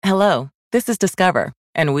Hello, this is Discover,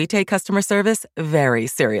 and we take customer service very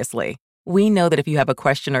seriously. We know that if you have a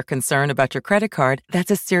question or concern about your credit card,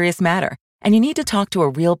 that's a serious matter, and you need to talk to a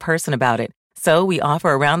real person about it. So we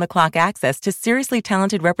offer around-the-clock access to seriously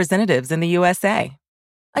talented representatives in the USA.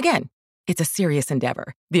 Again, it's a serious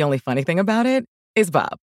endeavor. The only funny thing about it is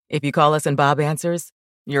Bob. If you call us and Bob answers,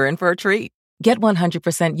 you're in for a treat. Get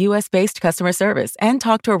 100% US-based customer service and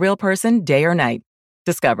talk to a real person day or night.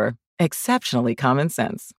 Discover. Exceptionally common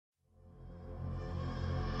sense.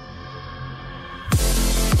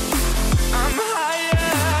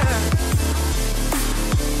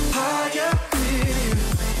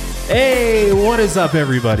 Hey, what is up,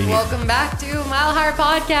 everybody? Welcome back to Mile Higher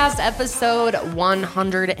Podcast, episode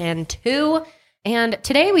 102. And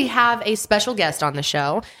today we have a special guest on the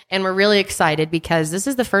show, and we're really excited because this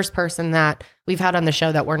is the first person that we've had on the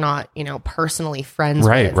show that we're not, personally friends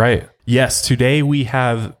with. Right. Yes, today we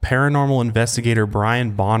have paranormal investigator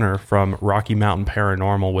Bryan Bonner from Rocky Mountain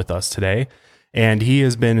Paranormal with us today. And he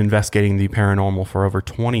has been investigating the paranormal for over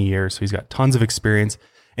 20 years, so he's got tons of experience.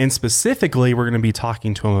 And specifically, we're going to be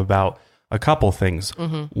talking to him about a couple things.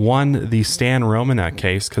 Mm-hmm. One, the Stan Romanek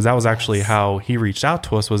case, because that was actually how he reached out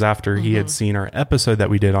to us, was after he had seen our episode that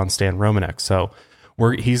we did on Stan Romanek. So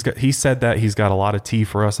he said that he's got a lot of tea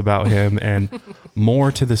for us about him and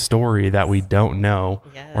more to the story that we don't know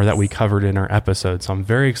or that we covered in our episode. So I'm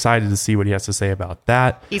very excited to see what he has to say about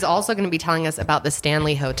that. He's also going to be telling us about the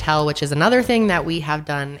Stanley Hotel, which is another thing that we have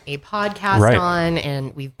done a podcast on,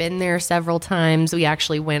 and we've been there several times. We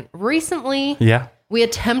actually went recently. Yeah. We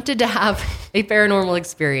attempted to have a paranormal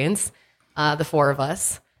experience, the four of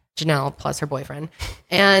us, Janelle plus her boyfriend,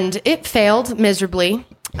 and it failed miserably.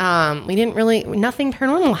 Nothing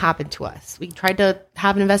paranormal happened to us. We tried to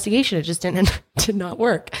have an investigation. It just did not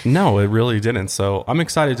work. No, it really didn't. So I'm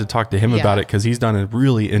excited to talk to him about it because he's done a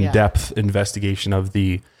really in-depth investigation of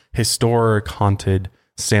the historic haunted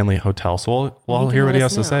Stanley Hotel. So we'll hear what he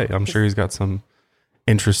has to say. I'm sure he's got some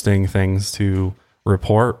interesting things to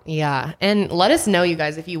report. Yeah. And let us know, you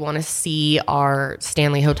guys, if you want to see our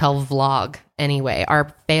Stanley Hotel vlog anyway,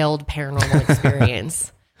 our failed paranormal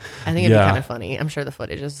experience. I think it'd be kind of funny. I'm sure the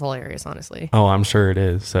footage is hilarious, honestly. Oh, I'm sure it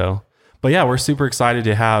is. So, but yeah, we're super excited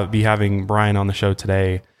to be having Bryan on the show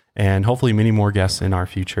today, and hopefully many more guests in our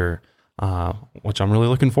future, which I'm really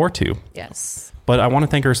looking forward to. Yes. But I want to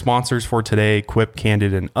thank our sponsors for today, Quip,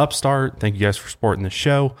 Candid, and Upstart. Thank you guys for supporting the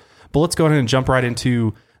show. But let's go ahead and jump right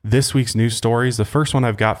into this week's news stories. The first one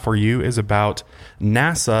I've got for you is about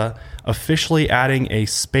NASA officially adding a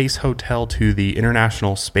space hotel to the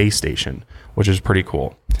International Space Station, which is pretty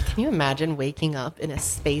cool. Can you imagine waking up in a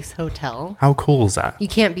space hotel? How cool is that? You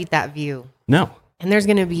can't beat that view. No. And that's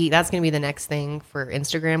going to be the next thing for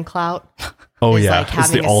Instagram clout. Oh yeah. Like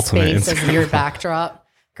having it's the ultimate space as your backdrop.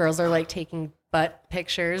 Girls are like taking butt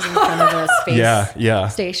pictures in front of a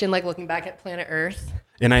space station, like looking back at planet Earth.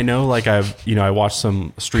 And I know, like, I watched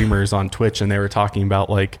some streamers on Twitch, and they were talking about,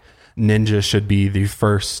 like, Ninja should be the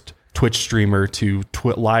first Twitch streamer to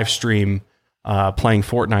live stream playing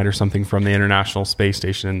Fortnite or something from the International Space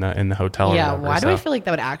Station in the hotel. Yeah, why do I feel like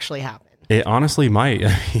that would actually happen? It honestly might.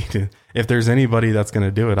 If there's anybody that's going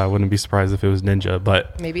to do it, I wouldn't be surprised if it was Ninja.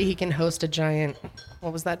 But maybe he can host a giant.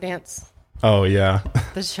 What was that dance? Oh yeah,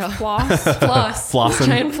 the show flossing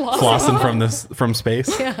from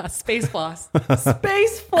space. Yeah, space floss.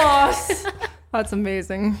 Space floss. That's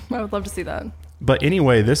amazing. I would love to see that. But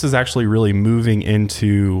anyway, this is actually really moving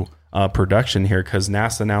into production here because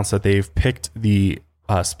NASA announced that they've picked the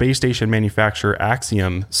space station manufacturer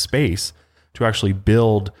Axiom Space to actually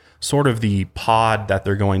build sort of the pod that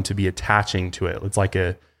they're going to be attaching to it. It's like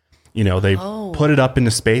they put it up into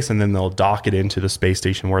space and then they'll dock it into the space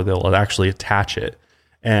station where they'll actually attach it.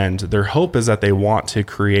 And their hope is that they want to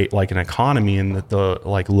create like an economy in the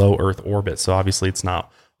like low Earth orbit. So obviously it's not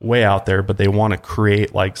way out there, but they want to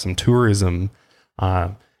create like some tourism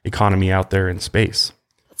economy out there in space.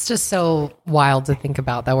 It's just so wild to think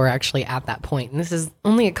about that we're actually at that point. And this is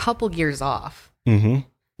only a couple years off. Mm-hmm.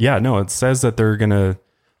 Yeah, no, it says that they're going to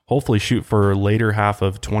hopefully shoot for later half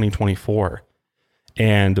of 2024.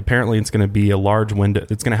 And apparently it's going to be a large window.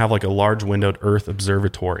 It's going to have like a large windowed Earth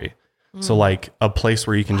observatory. So like a place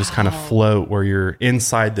where you can just kind of float, where you're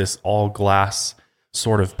inside this all glass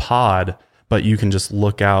sort of pod, but you can just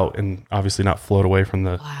look out and obviously not float away from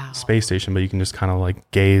the space station, but you can just kind of like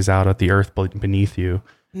gaze out at the Earth beneath you.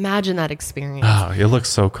 Imagine that experience. Oh, it looks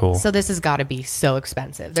so cool. So this has got to be so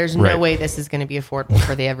expensive. There's no way this is going to be affordable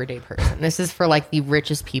for the everyday person. This is for like the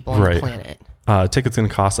richest people on the planet. Tickets going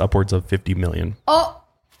to cost upwards of $50 million. Oh,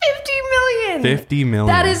 $50 million. $50 million.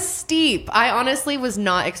 That is steep. I honestly was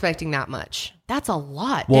not expecting that much. That's a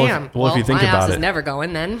lot. Well, Damn. If you think my about ass it, is never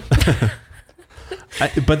going then.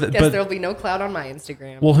 but there'll be no cloud on my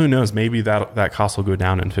Instagram. Well, who knows? Maybe that cost will go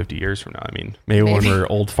down in 50 years from now. I mean, maybe. When we're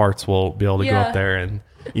old farts, we'll be able to go up there and,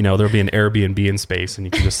 there'll be an Airbnb in space and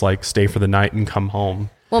you can just like stay for the night and come home.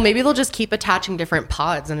 Well, maybe they'll just keep attaching different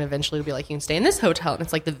pods and eventually it'll be like, you can stay in this hotel and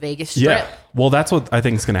it's like the Vegas Strip. Yeah. Well, that's what I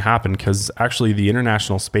think is going to happen because actually the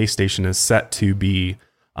International Space Station is set to be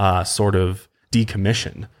sort of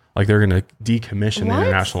decommissioned. Like they're going to decommission the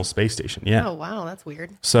International Space Station. Yeah. Oh, wow. That's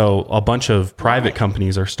weird. So a bunch of private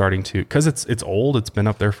companies are starting to, because it's old. It's been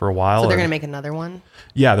up there for a while. So they're going to make another one?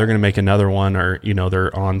 Yeah, they're going to make another one or,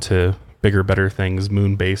 they're on to bigger, better things,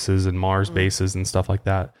 moon bases and Mars bases and stuff like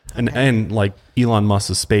that. Okay. And like Elon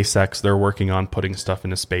Musk's SpaceX, they're working on putting stuff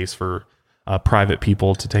into space for private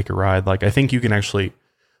people to take a ride. Like I think you can actually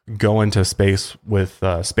go into space with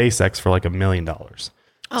SpaceX for like $1 million.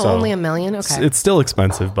 Oh, so only $1 million? Okay. It's still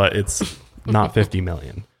expensive, but it's not 50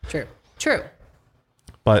 million. True.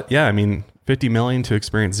 But yeah, I mean, 50 million to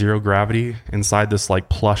experience zero gravity inside this like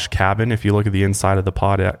plush cabin. If you look at the inside of the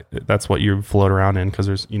pod, that's what you float around in because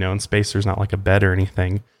there's, in space, there's not like a bed or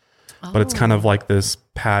anything, but it's kind of like this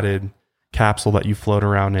padded capsule that you float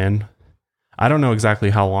around in. I don't know exactly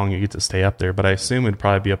how long you get to stay up there, but I assume it'd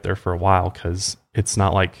probably be up there for a while because it's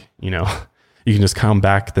not like, you can just come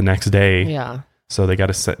back the next day. Yeah. So they got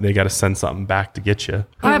to send something back to get you.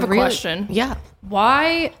 I have a question. Yeah.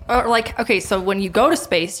 Why? Okay, so when you go to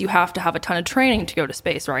space, you have to have a ton of training to go to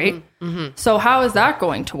space, right? Mm-hmm. So how is that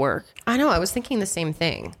going to work? I know. I was thinking the same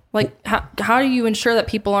thing. Like, how do you ensure that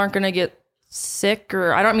people aren't going to get sick?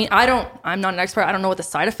 Or I'm not an expert. I don't know what the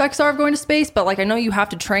side effects are of going to space, but like I know you have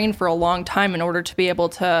to train for a long time in order to be able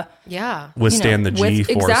to withstand the G-force.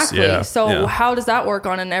 Exactly. Yeah. So how does that work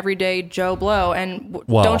on an everyday Joe Blow? And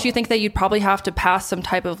don't you think that you'd probably have to pass some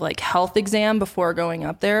type of like health exam before going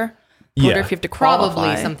up there? I wonder if you have to qualify.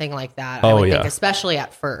 Probably something like that. I would think, especially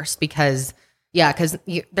at first, because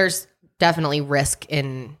there's definitely risk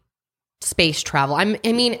in space travel.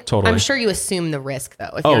 Totally. I'm sure you assume the risk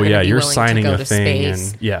though. If you're signing a thing,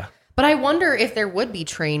 and But I wonder if there would be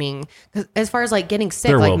training as far as like getting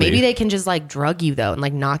sick. Like maybe they can just like drug you though and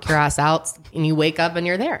like knock your ass out, and you wake up and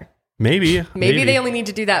you're there. Maybe they only need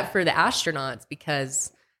to do that for the astronauts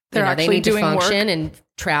because they need to function and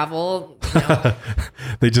travel.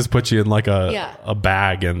 They just put you in like a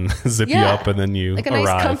bag and zip you up, and then you like a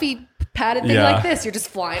nice comfy padded thing like this. You're just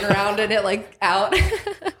flying around in it like out.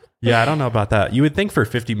 Yeah, I don't know about that. You would think for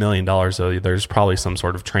 $50 million, though, there's probably some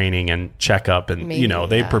sort of training and checkup, and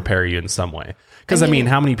they prepare you in some way. Because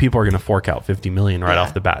how many people are going to fork out $50 million right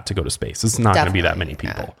off the bat to go to space? It's not going to be that many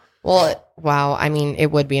people. Yeah. Well, wow.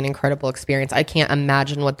 It would be an incredible experience. I can't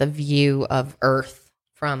imagine what the view of Earth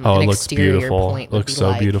from an exterior point would be. It looks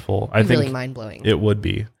so beautiful. I think really mind blowing. It would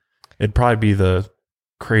be. It'd probably be the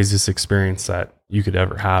craziest experience that you could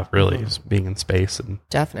ever have, really, is being in space. And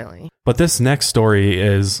definitely. But this next story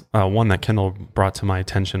is one that Kendall brought to my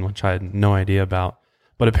attention, which I had no idea about.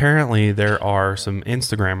 But apparently there are some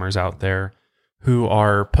Instagrammers out there who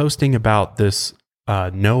are posting about this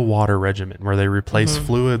no water regimen where they replace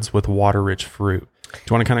fluids with water-rich fruit. Do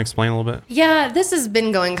you want to kind of explain a little bit? Yeah, this has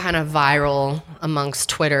been going kind of viral amongst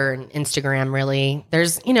Twitter and Instagram, really.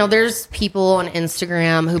 There's people on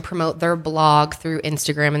Instagram who promote their blog through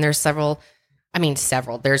Instagram, and there's several.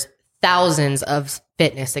 There's thousands of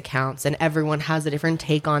fitness accounts, and everyone has a different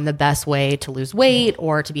take on the best way to lose weight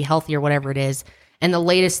or to be healthy or whatever it is. And the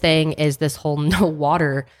latest thing is this whole no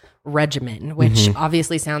water regimen, which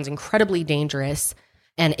obviously sounds incredibly dangerous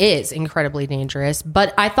and is incredibly dangerous.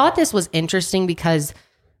 But I thought this was interesting because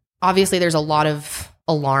obviously there's a lot of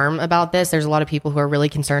alarm about this. There's a lot of people who are really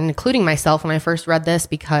concerned, including myself when I first read this,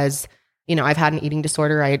 because, I've had an eating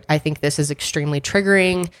disorder. I think this is extremely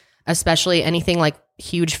triggering, especially anything like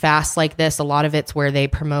huge fasts like this. A lot of it's where they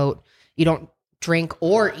promote you don't drink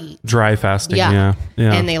or eat. Dry fasting. Yeah.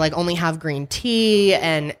 And they like only have green tea.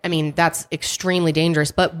 And that's extremely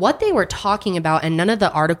dangerous. But what they were talking about, and none of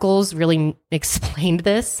the articles really explained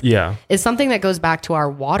this, is something that goes back to our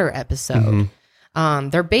water episode.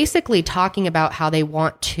 They're basically talking about how they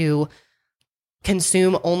want to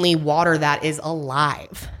consume only water that is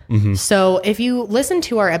alive. So if you listen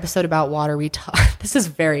to our episode about water, this is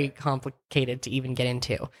very complicated to even get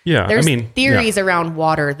into. Yeah. There's theories around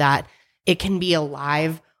water that it can be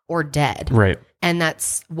alive or dead. Right. And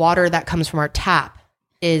that's water that comes from our tap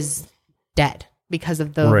is dead because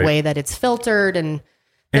of the way that it's filtered, and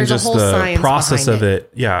there's just a whole science process behind of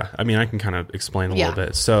it. Yeah. I can kind of explain a little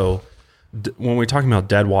bit. So when we're talking about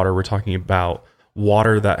dead water, we're talking about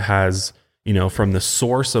water that has, from the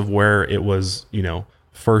source of where it was,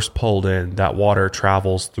 first pulled in, that water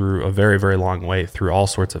travels through a very, very long way through all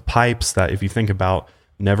sorts of pipes that, if you think about,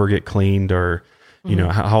 never get cleaned, or you know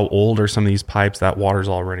how old are some of these pipes, that water's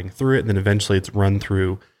all running through it. And then eventually it's run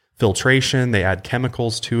through filtration. They add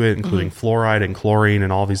chemicals to it, including fluoride and chlorine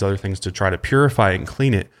and all these other things to try to purify and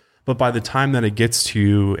clean it. But by the time that it gets to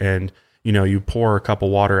you and, you know, you pour a cup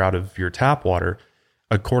of water out of your tap water,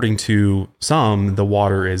 according to some, the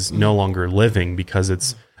water is no longer living because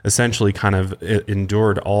it's essentially kind of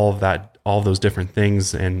endured all of those different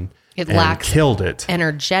things and lacks killed it.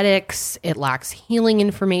 Energetics, it lacks healing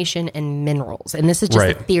information and minerals. And this is just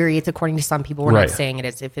a theory. It's according to some people. We're not saying it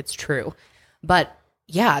as if it's true. But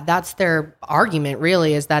yeah, that's their argument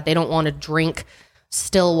really, is that they don't want to drink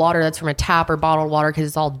still water that's from a tap or bottled water because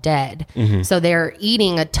it's all dead. So they're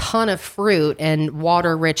eating a ton of fruit and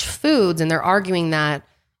water-rich foods, and they're arguing that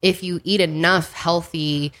if you eat enough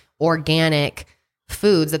healthy, organic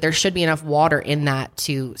foods, that there should be enough water in that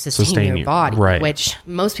to sustain your body, which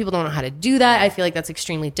most people don't know how to do that. I feel like that's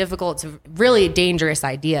extremely difficult. It's a really dangerous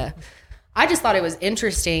idea. I just thought it was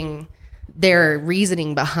interesting, their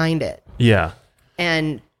reasoning behind it. Yeah.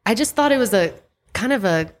 And I just thought it was a kind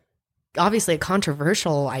of obviously a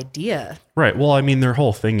controversial idea. Right. Well, I mean, their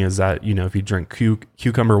whole thing is that, you know, if you drink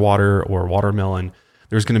cucumber water or watermelon,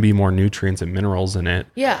 there's going to be more nutrients and minerals in it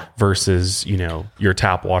versus, you know, your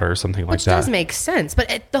tap water or something like that. Which does make sense.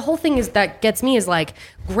 But the whole thing is that gets me is like,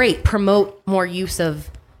 great, promote more use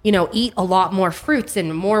of, you know, eat a lot more fruits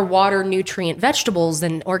and more water, nutrient, vegetables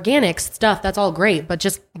and organic stuff. That's all great. But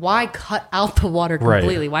just why cut out the water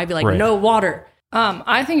completely? Why be like, no water?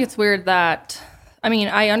 I think it's weird that, I mean,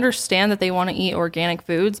 I understand that they want to eat organic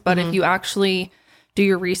foods, but if you actually do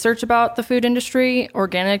your research about the food industry,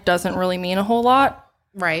 organic doesn't really mean a whole lot.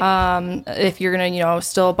 Right. If you're going to, you know,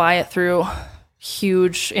 still buy it through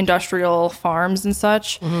huge industrial farms and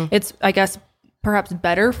such, it's, I guess, perhaps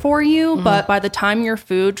better for you. But by the time your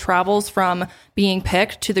food travels from being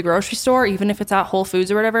picked to the grocery store, even if it's at Whole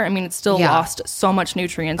Foods or whatever, I mean, it's still lost so much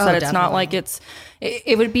nutrients that it's not like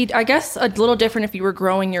it would be, I guess, a little different if you were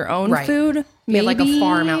growing your own food. Maybe like a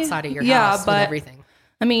farm outside of your house with everything.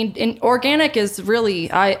 I mean, organic is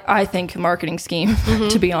really, I think, a marketing scheme,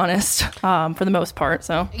 to be honest, for the most part.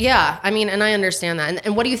 So yeah, I mean, and I understand that.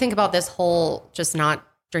 And what do you think about this whole just not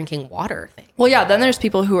drinking water thing? Well, yeah, then there's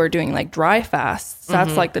people who are doing like dry fasts.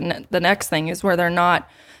 That's like the next thing is where they're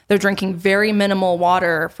drinking very minimal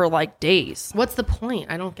water for like days. What's the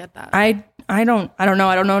point? I don't get that. I don't know.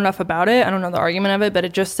 I don't know enough about it. I don't know the argument of it, but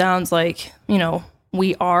it just sounds like, you know,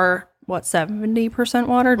 we are 70%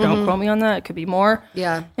 water? Don't quote me on that. It could be more.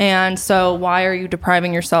 Yeah. And so why are you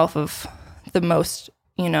depriving yourself of the most,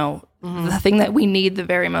 you know, the thing that we need the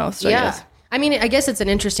very most, I guess. I mean, I guess it's an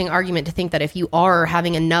interesting argument to think that if you are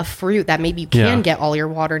having enough fruit, that maybe you can get all your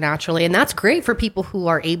water naturally. And that's great for people who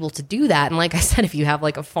are able to do that. And like I said, if you have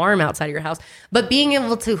like a farm outside of your house, but being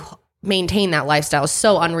able to maintain that lifestyle is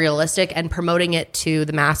so unrealistic, and promoting it to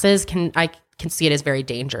the masses I can see it as very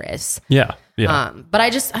dangerous. Yeah. Yeah. But I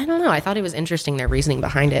don't know. I thought it was interesting, their reasoning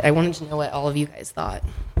behind it. I wanted to know what all of you guys thought.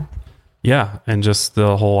 Yeah. And just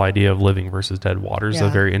the whole idea of living versus dead water is a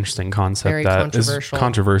very interesting concept. Very controversial. Is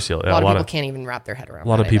controversial. A lot of people can't even wrap their head around it. A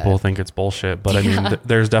lot of people think it's bullshit, but I mean,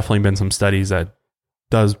 there's definitely been some studies that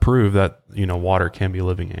does prove that, you know, water can be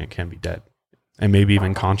living and it can be dead, and maybe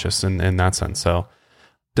even conscious in that sense. So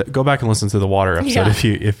go back and listen to the water episode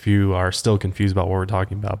if you are still confused about what we're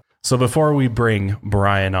talking about. So before we bring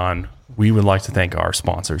Bryan on, we would like to thank our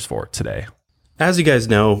sponsors for today. As you guys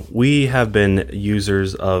know, we have been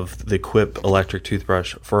users of the Quip electric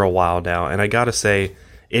toothbrush for a while now, and I gotta say,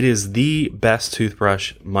 it is the best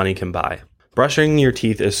toothbrush money can buy. Brushing your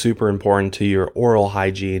teeth is super important to your oral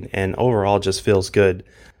hygiene and overall just feels good.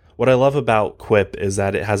 What I love about Quip is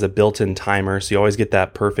that it has a built-in timer, so you always get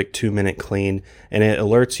that perfect 2-minute clean, and it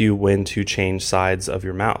alerts you when to change sides of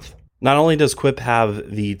your mouth. Not only does Quip have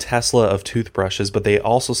the Tesla of toothbrushes, but they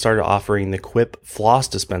also started offering the Quip Floss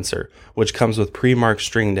Dispenser, which comes with pre-marked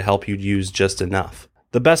string to help you use just enough.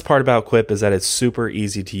 The best part about Quip is that it's super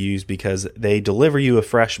easy to use because they deliver you a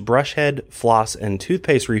fresh brush head, floss, and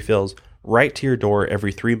toothpaste refills right to your door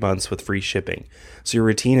every 3 months with free shipping, so your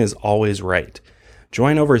routine is always right.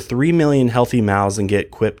 Join over 3 million healthy mouths and get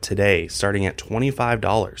Quip today, starting at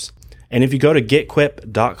 $25. And if you go to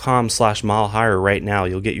getquip.com/milehigher right now,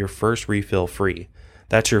 you'll get your first refill free.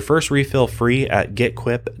 That's your first refill free at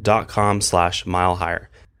getquip.com/milehigher.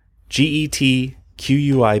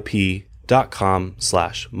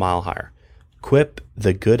 GETQUIP.com/milehigher. Quip,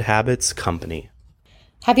 the good habits company.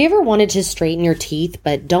 Have you ever wanted to straighten your teeth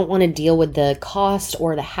but don't want to deal with the cost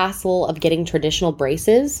or the hassle of getting traditional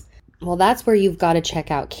braces? Well, that's where you've got to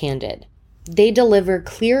check out Candid. They deliver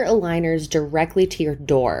clear aligners directly to your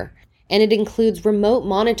door, and it includes remote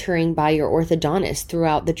monitoring by your orthodontist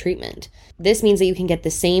throughout the treatment. This means that you can get the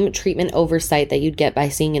same treatment oversight that you'd get by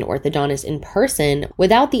seeing an orthodontist in person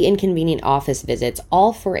without the inconvenient office visits,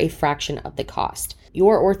 all for a fraction of the cost.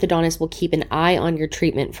 Your orthodontist will keep an eye on your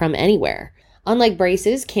treatment from anywhere. Unlike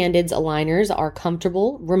braces, Candid's aligners are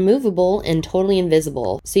comfortable, removable, and totally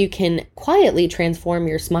invisible, so you can quietly transform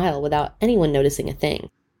your smile without anyone noticing a thing.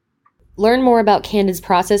 Learn more about Candid's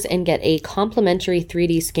process and get a complimentary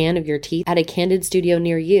 3D scan of your teeth at a Candid studio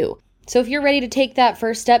near you. So if you're ready to take that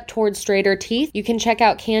first step towards straighter teeth, you can check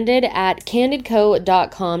out Candid at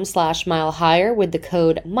candidco.com/milehigher with the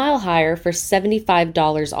code milehigher for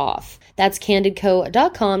 $75 off. That's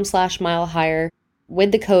candidco.com/milehigher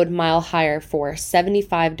with the code milehigher for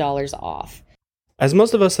 $75 off. As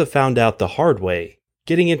most of us have found out the hard way,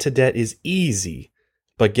 getting into debt is easy.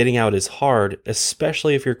 But getting out is hard,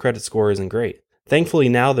 especially if your credit score isn't great. Thankfully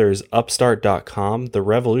now there's Upstart.com, the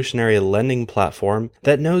revolutionary lending platform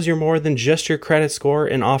that knows you're more than just your credit score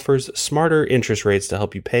and offers smarter interest rates to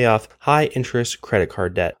help you pay off high interest credit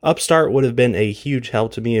card debt. Upstart would have been a huge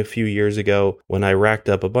help to me a few years ago when I racked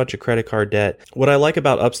up a bunch of credit card debt. What I like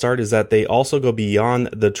about Upstart is that they also go beyond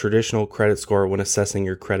the traditional credit score when assessing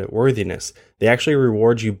your credit worthiness. They actually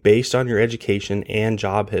reward you based on your education and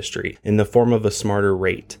job history in the form of a smarter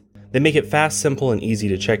rate. They make it fast, simple, and easy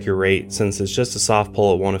to check your rate. Since it's just a soft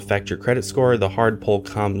pull, it won't affect your credit score. The hard pull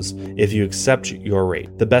comes if you accept your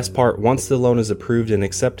rate. The best part, once the loan is approved and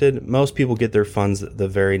accepted, most people get their funds the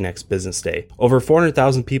very next business day. Over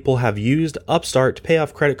 400,000 people have used Upstart to pay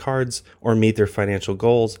off credit cards or meet their financial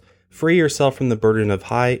goals. Free yourself from the burden of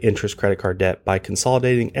high-interest credit card debt by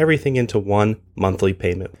consolidating everything into one monthly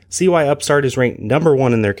payment. See why Upstart is ranked number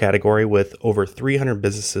one in their category with over 300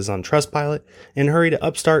 businesses on Trustpilot, and hurry to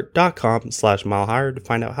upstart.com/milehigher to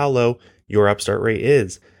find out how low your Upstart rate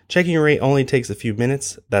is. Checking your rate only takes a few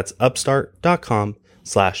minutes. That's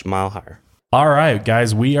upstart.com/milehigher. All right,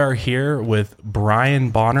 guys, we are here with Bryan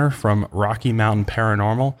Bonner from Rocky Mountain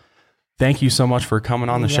Paranormal. Thank you so much for coming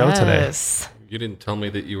on the show today. You didn't tell me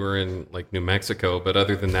that you were in like New Mexico, but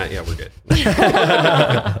other than that, yeah, we're good.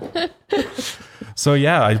 So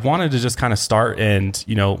yeah, I wanted to just kind of start and,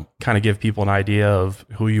 kind of give people an idea of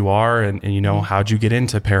who you are and how'd you get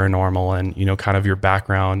into paranormal and, kind of your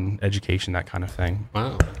background, education, that kind of thing.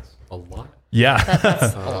 Wow, that's a lot. Yeah.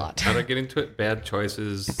 That's a lot. How to get into it? Bad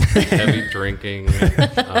choices, heavy drinking.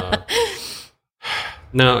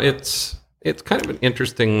 No, it's kind of an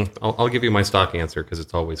interesting, I'll give you my stock answer because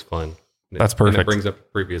it's always fun. That's perfect. And it brings up a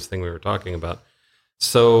previous thing we were talking about.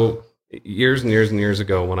 So years and years and years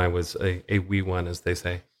ago when I was a wee one, as they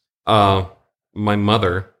say, my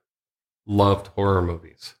mother loved horror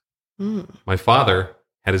movies. My father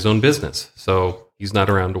had his own business, so he's not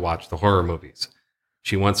around to watch the horror movies.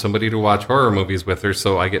 She wants somebody to watch horror movies with her,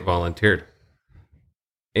 so I get volunteered.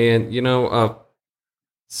 And, a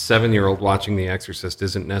 7-year-old watching The Exorcist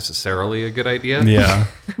isn't necessarily a good idea. Yeah.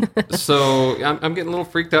 So I'm getting a little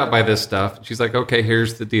freaked out by this stuff. She's like, okay,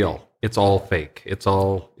 here's the deal. It's all fake. It's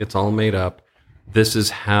all made up. This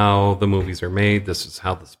is how the movies are made. This is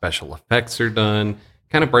how the special effects are done.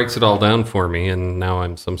 Kind of breaks it all down for me. And now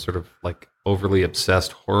I'm some sort of like overly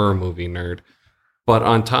obsessed horror movie nerd. But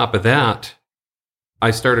on top of that,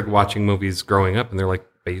 I started watching movies growing up and they're like,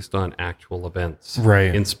 based on actual events,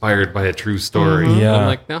 right? Inspired by a true story. Yeah. I'm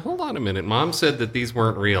like, now hold on a minute. Mom said that these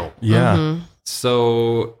weren't real. Yeah.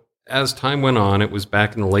 So as time went on, it was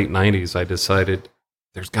back in the late 90s, I decided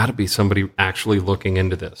there's got to be somebody actually looking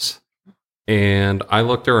into this. And I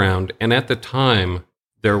looked around, and at the time,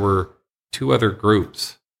 there were 2 other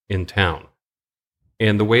groups in town.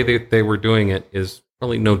 And the way that they were doing it is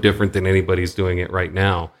probably no different than anybody's doing it right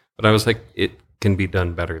now. But I was like, it can be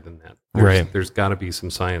done better than that. There's got to be some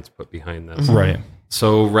science put behind this. Right.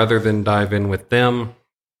 So rather than dive in with them,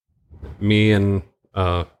 me and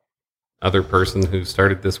other person who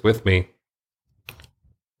started this with me,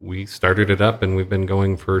 we started it up and we've been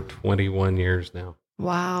going for 21 years now.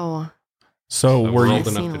 Wow. So were you old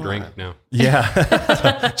enough to drink now?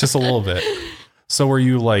 Yeah, just a little bit. So were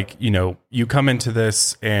you like, you come into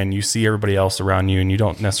this and you see everybody else around you and you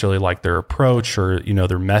don't necessarily like their approach or,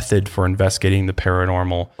 their method for investigating the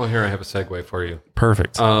paranormal? Well, here I have a segue for you.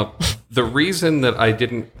 Perfect. The reason that I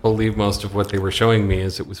didn't believe most of what they were showing me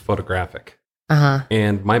is it was photographic. Uh-huh.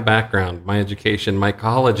 And my background, my education, my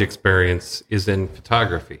college experience is in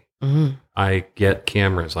photography. Mm-hmm. I get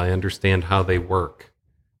cameras. I understand how they work.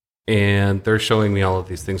 And they're showing me all of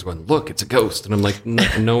these things going, look, it's a ghost. And I'm like,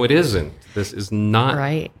 no, it isn't. This is not.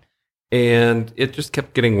 Right. And it just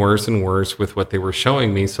kept getting worse and worse with what they were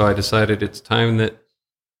showing me. So I decided it's time that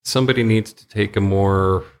somebody needs to take a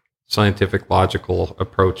more scientific, logical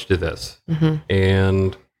approach to this.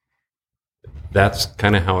 And that's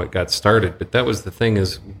kind of how it got started. But that was the thing,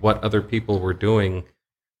 is what other people were doing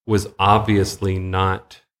was obviously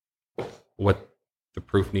not what the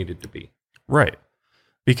proof needed to be. Right.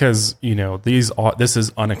 Because, this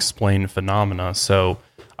is unexplained phenomena. So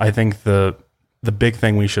I think the big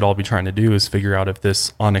thing we should all be trying to do is figure out if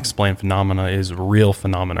this unexplained phenomena is real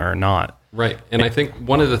phenomena or not. Right. And I think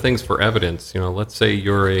one of the things for evidence, let's say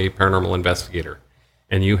you're a paranormal investigator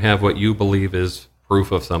and you have what you believe is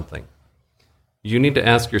proof of something. You need to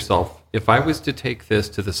ask yourself, if I was to take this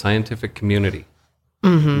to the scientific community,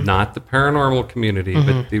 not the paranormal community,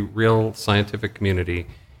 but the real scientific community,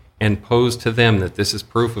 and pose to them that this is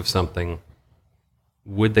proof of something,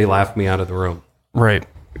 would they laugh me out of the room? Right.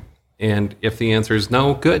 And if the answer is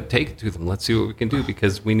no, good, take it to them. Let's see what we can do,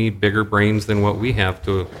 because we need bigger brains than what we have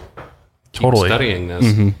to keep studying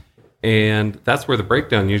this. And that's where the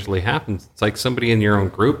breakdown usually happens. It's like somebody in your own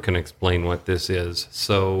group can explain what this is.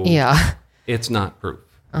 So it's not proof.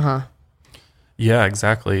 Yeah,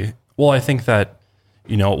 exactly. Well, I think that,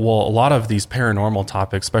 a lot of these paranormal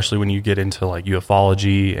topics, especially when you get into like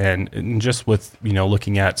ufology and just with,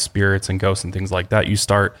 looking at spirits and ghosts and things like that,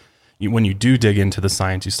 when you do dig into the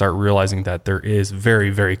science, you start realizing that there is very,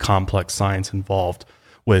 very complex science involved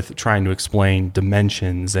with trying to explain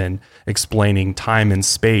dimensions and explaining time and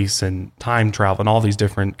space and time travel and all these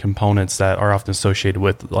different components that are often associated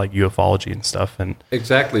with like ufology and stuff. And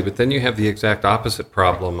exactly. But then you have the exact opposite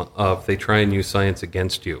problem of they try and use science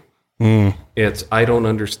against you. It's, I don't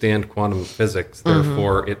understand quantum physics,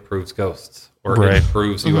 therefore it proves ghosts, or it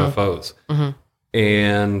proves UFOs.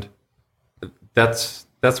 And that's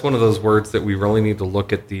one of those words that we really need to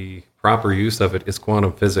look at the proper use of it, is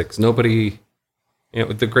quantum physics. Nobody,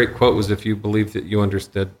 the great quote was, if you believe that you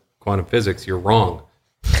understood quantum physics, you're wrong.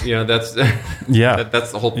 That's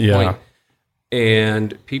that's the whole point.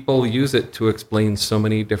 And people use it to explain so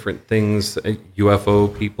many different things.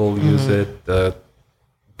 UFO people use it. The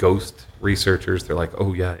ghost researchers, they're like,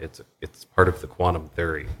 oh yeah, it's part of the quantum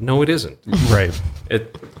theory. No, it isn't. Right.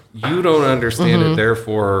 You don't understand it,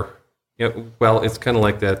 therefore. Well, it's kind of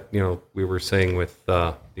like that, we were saying with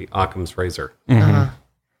the Occam's razor.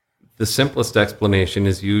 The simplest explanation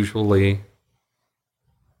is usually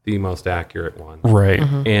the most accurate one. Right.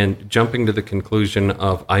 And jumping to the conclusion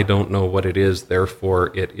of, I don't know what it is,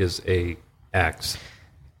 therefore it is a X.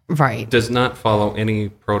 Right. Does not follow any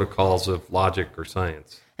protocols of logic or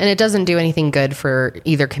science. And it doesn't do anything good for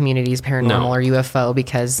either communities, paranormal or UFO,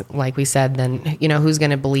 because like we said, then, who's going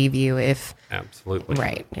to believe you if... Absolutely.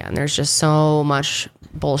 Right. Yeah. And there's just so much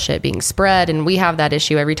bullshit being spread. And we have that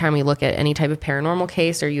issue every time we look at any type of paranormal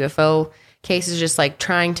case or UFO case, is just like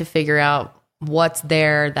trying to figure out what's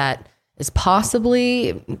there that is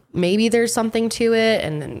possibly, maybe there's something to it.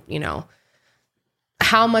 And then,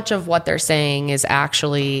 how much of what they're saying is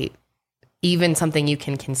actually even something you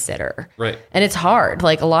can consider. Right. And it's hard.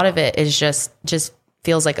 Like a lot of it is just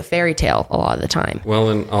feels like a fairy tale a lot of the time. Well,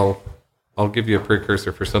 and I'll give you a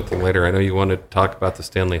precursor for something later. I know you wanted to talk about the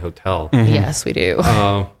Stanley Hotel. Yes, we do.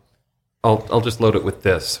 I'll just load it with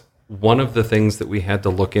this. One of the things that we had to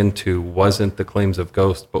look into wasn't the claims of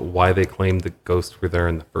ghosts, but why they claimed the ghosts were there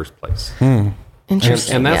in the first place.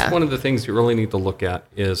 Interesting. And that's one of the things you really need to look at,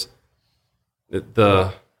 is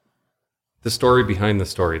the story behind the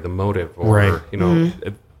story, the motive, or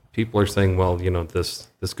people are saying, well, this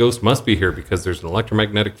ghost must be here because there's an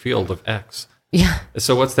electromagnetic field of X. Yeah.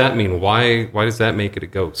 So what's that mean? Why does that make it a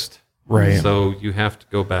ghost? Right. So you have to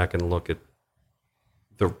go back and look at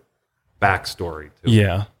the backstory too.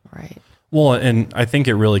 Yeah. Right. Well, and I think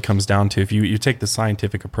it really comes down to, if you take the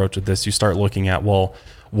scientific approach of this, you start looking at, well,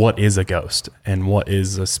 what is a ghost and what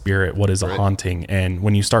is a spirit? What is a haunting? And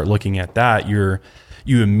when you start looking at that, you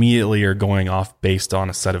immediately are going off based on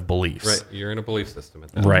a set of beliefs. Right. You're in a belief system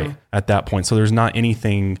at that point. At that point. So there's not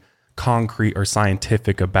anything concrete or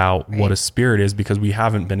scientific about what a spirit is, because we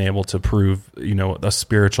haven't been able to prove, a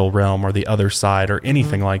spiritual realm or the other side or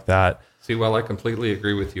anything like that. See, while I completely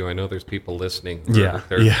agree with you, I know there's people listening.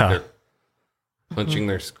 They're punching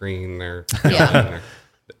their screen.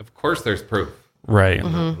 Of course there's proof. Right.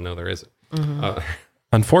 No, there isn't.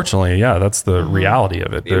 Unfortunately, that's the reality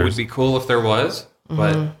of it. It would be cool if there was,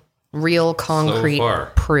 but real concrete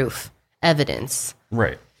proof, evidence.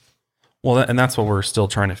 Right. Well, and that's what we're still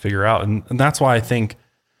trying to figure out. And that's why I think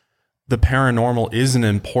the paranormal is an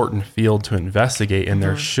important field to investigate. And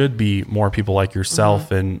there should be more people like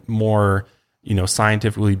yourself and more,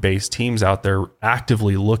 scientifically based teams out there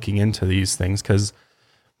actively looking into these things. Because,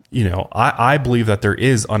 I believe that there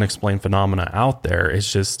is unexplained phenomena out there.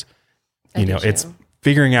 It's just, it's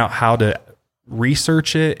figuring out how to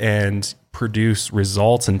research it and produce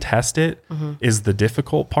results and test it is the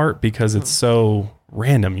difficult part, because it's so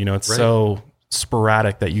random, it's so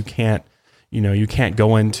sporadic that you can't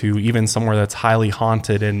go into even somewhere that's highly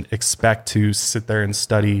haunted and expect to sit there and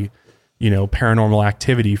study, paranormal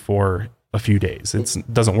activity for a few days.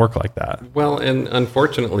 It doesn't work like that. Well, and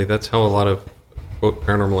unfortunately, that's how a lot of quote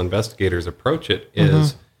paranormal investigators approach it,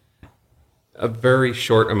 is a very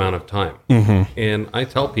short amount of time. And I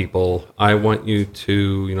tell people, I want you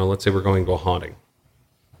to, let's say we're going to a haunting.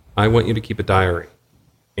 I want you to keep a diary,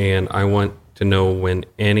 and I want to know when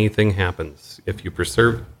anything happens. If you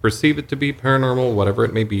perceive it to be paranormal, whatever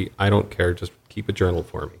it may be, I don't care. Just keep a journal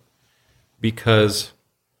for me. Because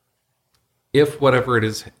if whatever it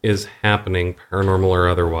is happening, paranormal or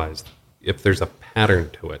otherwise, if there's a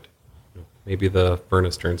pattern to it, maybe the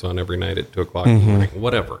furnace turns on every night at 2 o'clock in the morning,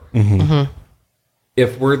 whatever.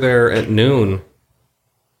 If we're there at noon,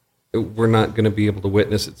 we're not going to be able to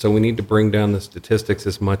witness it. So we need to bring down the statistics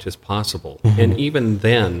as much as possible. And even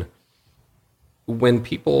then, when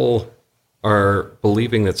people are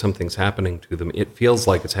believing that something's happening to them, it feels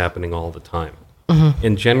like it's happening all the time.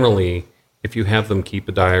 And generally, if you have them keep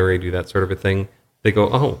a diary, do that sort of a thing, they go,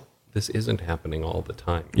 oh, this isn't happening all the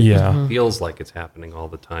time. It feels like it's happening all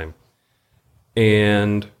the time.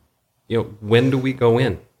 And, when do we go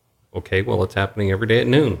in? Okay, well, it's happening every day at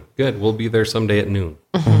noon. Good, we'll be there someday at noon.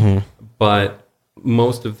 But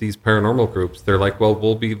most of these paranormal groups, they're like, well,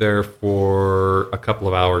 we'll be there for a couple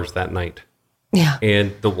of hours that night. Yeah.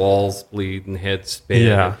 And the walls bleed and heads spin.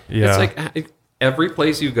 Yeah. It's like every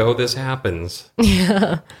place you go, this happens.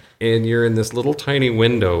 Yeah. And you're in this little tiny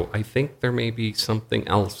window. I think there may be something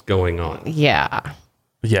else going on. Yeah.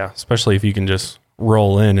 Yeah, especially if you can just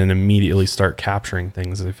roll in and immediately start capturing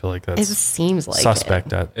things. I feel like that's It seems like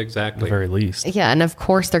suspect it. at the very least. Yeah, and of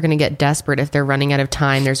course they're going to get desperate if they're running out of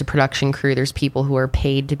time. There's a production crew. There's people who are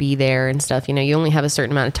paid to be there and stuff. You only have a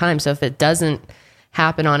certain amount of time. So if it doesn't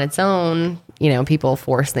happen on its own, people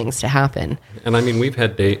force things to happen. And I mean, we've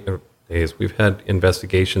had days. We've had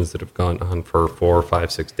investigations that have gone on for 4,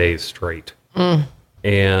 5, 6 days straight.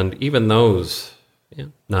 And even those,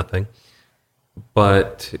 nothing.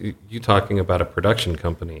 But you talking about a production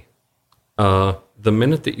company, the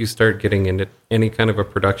minute that you start getting into any kind of a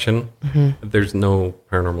production, there's no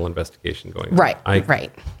paranormal investigation going on. Right.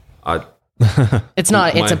 It's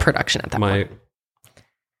not. It's a production at that point. My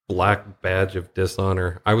black badge of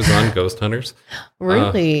dishonor. I was on Ghost Hunters.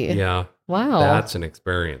 Really? Yeah. Wow. That's an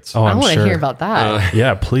experience. Oh, I want to hear about that.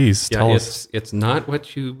 Yeah, please tell us. It's not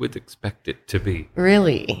what you would expect it to be.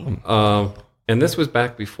 Really? And this was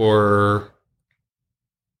back before.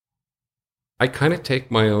 I kind of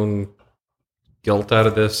take my own guilt out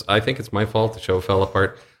of this. I think it's my fault the show fell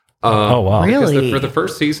apart. Oh, wow. Really? For the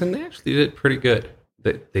first season, they actually did pretty good.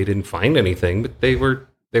 They didn't find anything, but they were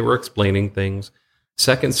explaining things.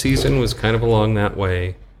 Second season was kind of along that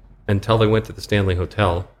way until they went to the Stanley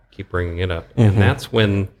Hotel. Keep bringing it up. And that's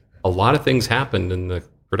when a lot of things happened, and the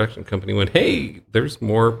production company went, hey, there's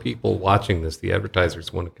more people watching this. The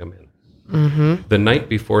advertisers want to come in. The night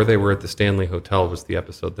before they were at the Stanley Hotel was the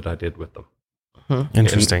episode that I did with them.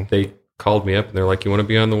 Interesting. And they called me up and they're like, you want to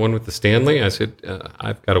be on the one with the Stanley? I said,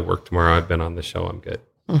 I've got to work tomorrow. I've been on the show. I'm good.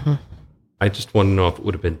 I just want to know if it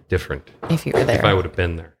would have been different if you were there. If I would have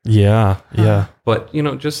been there. Yeah. But,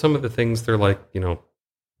 just some of the things they're like,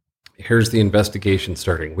 here's the investigation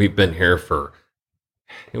starting. We've been here for,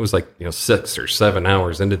 it was like, 6 or 7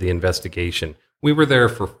 hours into the investigation. We were there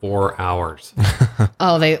for 4 hours.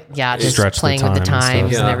 Oh, just stretch playing with the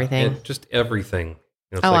times and everything. And just everything.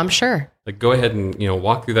 I'm sure. Like, go ahead and,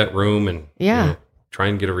 walk through that room and try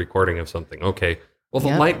and get a recording of something. Okay. Well,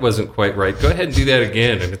 the light wasn't quite right. Go ahead and do that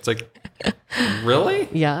again. And it's like, really?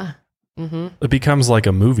 Yeah. It becomes like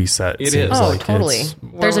a movie set. It is. Oh, like totally.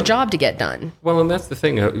 There's a job to get done. Well, and that's the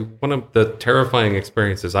thing. One of the terrifying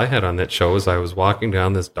experiences I had on that show is I was walking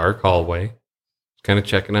down this dark hallway, kind of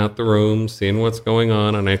checking out the room, seeing what's going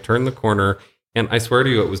on, and I turned the corner, and I swear to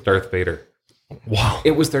you, it was Darth Vader. Wow.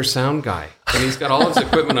 It was their sound guy, and he's got all his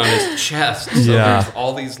equipment on his chest, so there's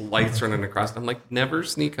all these lights running across. I'm like, never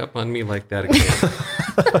sneak up on me like that again.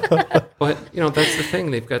 But, that's the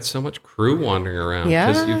thing. They've got so much crew wandering around,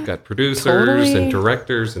 because you've got producers and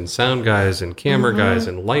directors and sound guys and camera guys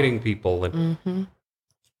and lighting people. And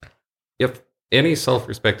if any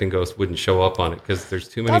self-respecting ghost wouldn't show up on it, because there's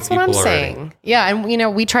too many people already. That's what I'm saying. Yeah,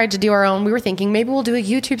 and we tried to do our own. We were thinking maybe we'll do a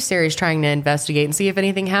YouTube series trying to investigate and see if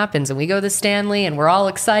anything happens. And we go to Stanley and we're all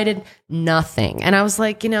excited. Nothing. And I was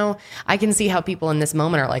like, I can see how people in this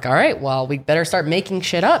moment are like, all right, well, we better start making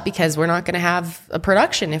shit up because we're not going to have a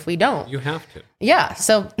production if we don't. You have to. Yeah.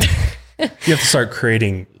 So You have to start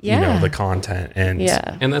creating, the content.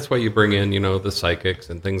 And that's why you bring in, the psychics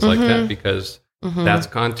and things like that, because that's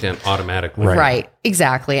content automatically. Right.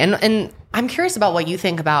 Exactly. And I'm curious about what you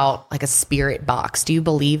think about like a spirit box. Do you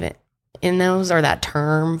believe in those or that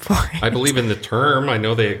term for it? I believe in the term. I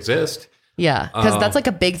know they exist. Yeah, because that's like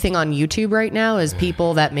a big thing on YouTube right now is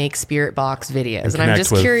people that make spirit box videos. And I'm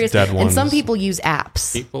just curious. And some people use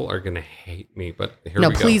apps. People are going to hate me, but here we go.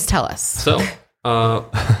 No, please tell us. So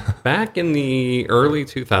back in the early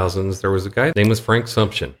 2000s, there was a guy, his name was Frank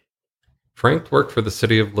Sumption. Frank worked for the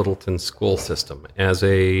City of Littleton school system as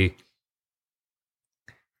a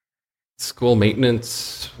school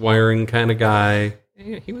maintenance, wiring kind of guy.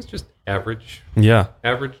 He was just average. Yeah.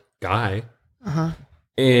 Average guy. Uh-huh.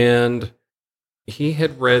 And he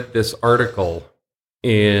had read this article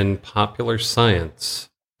in Popular Science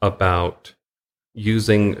about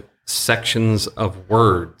using sections of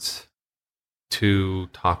words to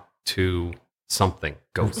talk to something,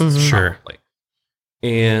 ghosts, probably.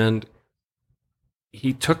 And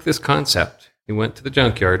he took this concept. He went to the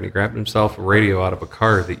junkyard and he grabbed himself a radio out of a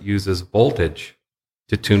car that uses voltage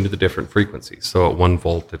to tune to the different frequencies. So at 1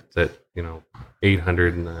 volt, it's at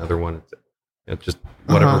 800, and the other one, it's just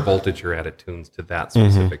whatever voltage you're at, it tunes to that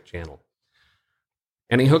specific channel.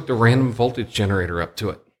 And he hooked a random voltage generator up to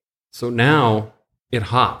it. So now it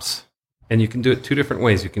hops, and you can do it 2 different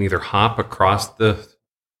ways. You can either hop across to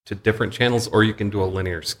different channels, or you can do a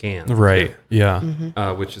linear scan. Right. Yeah.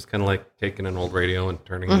 Which is kind of like taking an old radio and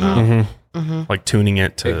turning it on. Like tuning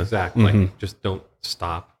it to... Exactly. Just don't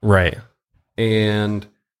stop. Right. And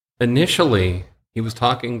initially, he was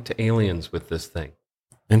talking to aliens with this thing.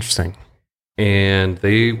 Interesting. And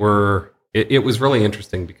they were... It was really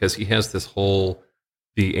interesting because he has this whole...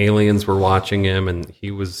 The aliens were watching him, and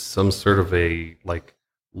he was some sort of a, like,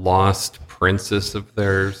 lost princess of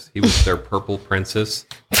theirs. He was their purple princess.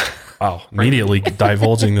 Wow. Immediately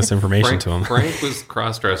divulging this information to him. Frank was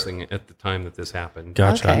cross-dressing at the time that this happened.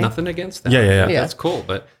 Gotcha. Okay. Nothing against that. Yeah. That's cool.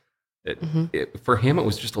 But for him, it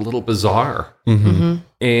was just a little bizarre.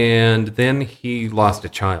 And then he lost a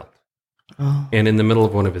child. Oh. And in the middle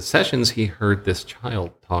of one of his sessions, he heard this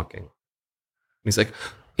child talking. And he's like,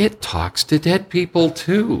 it talks to dead people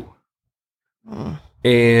too. Oh.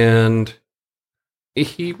 And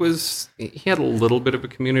he had a little bit of a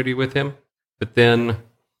community with him, but then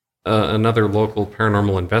another local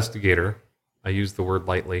paranormal investigator, I use the word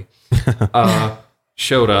lightly,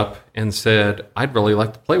 showed up and said, I'd really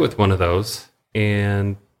like to play with one of those.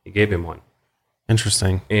 And he gave him one.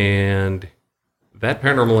 Interesting. And that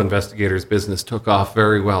paranormal investigator's business took off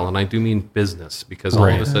very well. And I do mean business, because all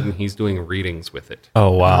of a sudden he's doing readings with it.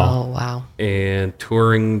 Oh, wow. Oh, wow. And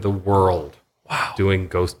touring the world. Wow. Doing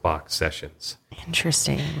ghost box sessions.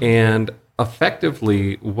 Interesting. And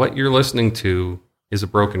effectively, what you're listening to is a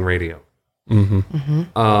broken radio.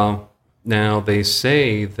 Now, they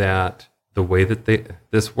say that the way that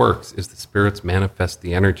this works is the spirits manifest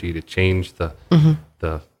the energy to change the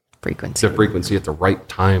frequency at the right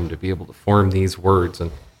time to be able to form these words.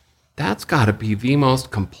 And that's got to be the most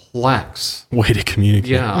complex way to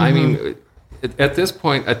communicate. Yeah, I mean, at this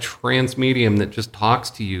point, a trance medium that just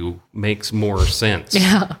talks to you makes more sense.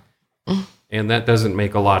 Yeah. And that doesn't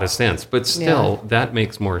make a lot of sense. But still, that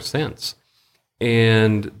makes more sense.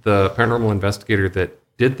 And the paranormal investigator that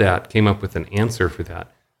did that came up with an answer for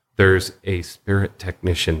that. There's a spirit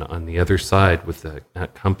technician on the other side with the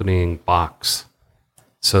accompanying box.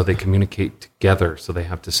 So they communicate together. So they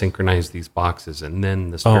have to synchronize these boxes. And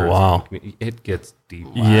then the spirits... It gets deep.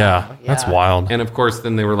 Wow. Yeah, that's wild. And of course,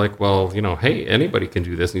 then they were like, well, hey, anybody can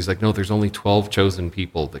do this. And he's like, no, there's only 12 chosen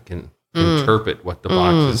people that can interpret what the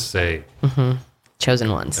boxes say.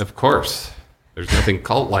 Chosen ones. Of course. There's nothing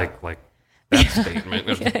cult-like that statement.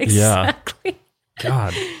 Exactly.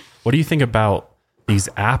 God. What do you think about these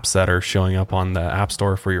apps that are showing up on the App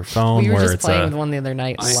Store for your phone, we were where just it's playing one the other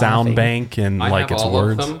night, sound bank and I like it's all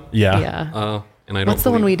words? Of them. Yeah. And I don't What's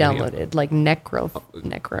the one we downloaded? Like Necrophone,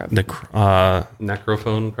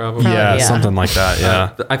 probably. Yeah, something like that.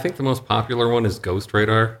 Yeah. I think the most popular one is Ghost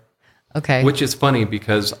Radar. Okay. Which is funny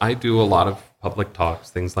because I do a lot of public talks,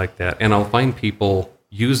 things like that, and I'll find people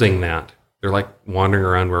using that. They're like wandering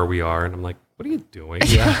around where we are, and I'm like, what are you doing?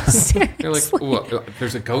 Yeah. They're like, well,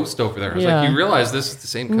 there's a ghost over there. I was like, you realize this is the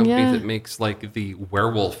same company that makes like the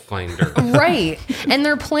werewolf finder. Right. And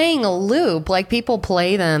they're playing a loop. Like people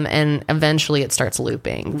play them and eventually it starts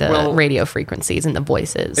looping the radio frequencies and the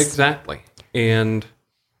voices. Exactly. And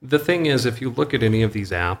the thing is, if you look at any of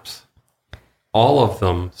these apps, all of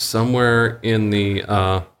them somewhere in the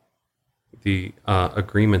the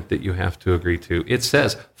agreement that you have to agree to. It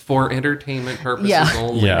says for entertainment purposes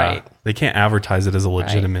only. Yeah. Right. They can't advertise it as a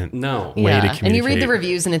legitimate way to communicate. And you read the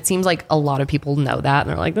reviews, and it seems like a lot of people know that, and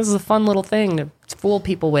they're like, "This is a fun little thing to fool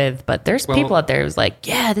people with." But there's people out there who's like,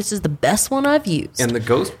 "Yeah, this is the best one I've used." And the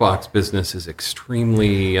ghost box business is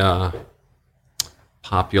extremely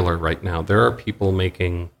popular right now. There are people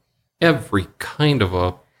making every kind of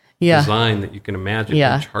a design that you can imagine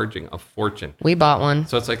and charging a fortune. We bought one.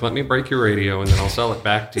 So it's like, let me break your radio and then I'll sell it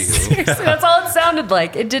back to you. Seriously, that's all it sounded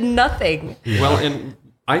like. It did nothing. Well, and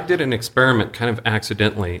I did an experiment kind of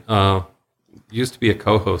accidentally. Used to be a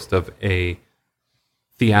co-host of a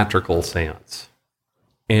theatrical seance.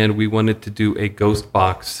 And we wanted to do a ghost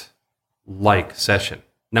box-like session.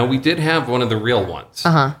 Now, we did have one of the real ones.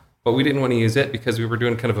 But we didn't want to use it because we were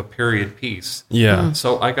doing kind of a period piece. Yeah.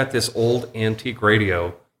 So I got this old antique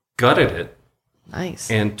radio, gutted it.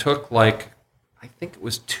 Nice. And took I think it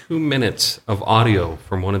was 2 minutes of audio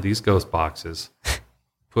from one of these ghost boxes,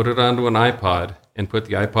 put it onto an iPod, and put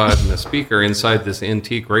the iPod and the speaker inside this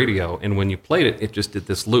antique radio. And when you played it, it just did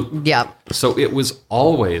this loop. Yeah. So it was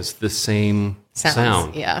always the same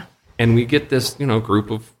sound. Yeah. And we get this,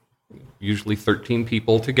 group of usually 13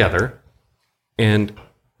 people together. And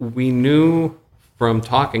we knew from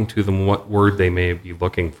talking to them what word they may be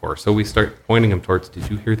looking for. So we start pointing them towards, did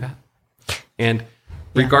you hear that? And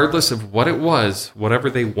regardless of what it was, whatever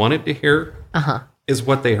they wanted to hear is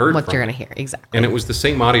what they heard. What you're going to hear, exactly. And it was the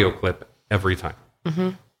same audio clip every time.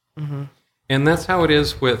 And that's how it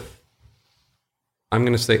is with, I'm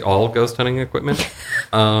going to say all ghost hunting equipment.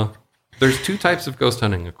 There's two types of ghost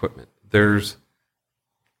hunting equipment. There's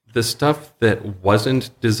the stuff that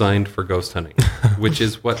wasn't designed for ghost hunting, which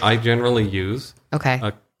is what I generally use. Okay.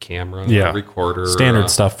 A camera, a recorder. Standard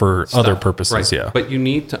stuff for other purposes, right. But you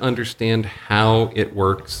need to understand how it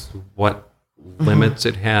works, what limits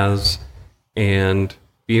it has, and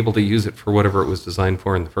be able to use it for whatever it was designed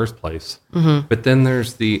for in the first place. But then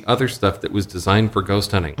there's the other stuff that was designed for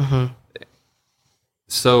ghost hunting.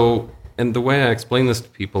 So, and the way I explain this to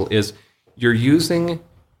people is you're using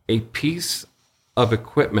a piece of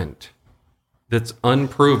equipment that's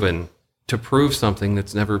unproven to prove something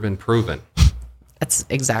that's never been proven. That's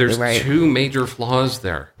exactly There's right. two major flaws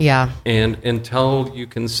there. Yeah. And until you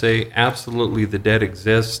can say absolutely the dead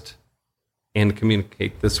exist and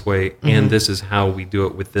communicate this way, and this is how we do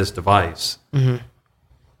it with this device,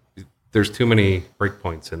 there's too many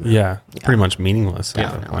breakpoints in there. Yeah. Pretty much meaningless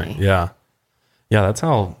at that point. Yeah. Yeah, that's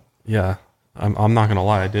how, I'm not going to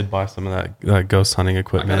lie. I did buy some of that ghost hunting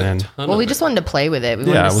equipment. We just wanted to play with it. We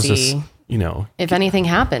wanted to see if anything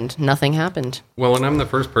happened. Nothing happened. Well, and I'm the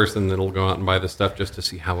first person that'll go out and buy the stuff just to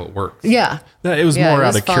see how it works. Yeah. It was more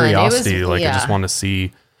out of curiosity. I just want to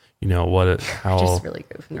see, just really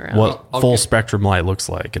goofing around. what full spectrum light looks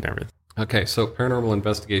like and everything. Okay, so paranormal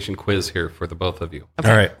investigation quiz here for the both of you.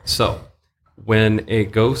 Okay. All right. So, when a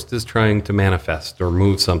ghost is trying to manifest or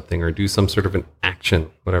move something or do some sort of an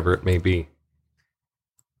action, whatever it may be,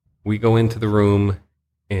 we go into the room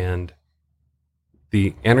and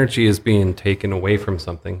the energy is being taken away from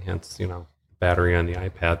something, hence, battery on the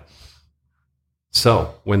iPad.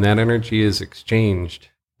 So, when that energy is exchanged,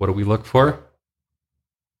 what do we look for?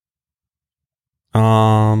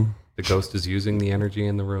 The ghost is using the energy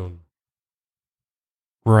in the room.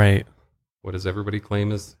 Right. What does everybody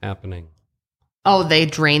claim is happening? Oh, they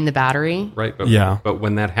drain the battery? Right. But, but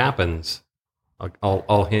when that happens,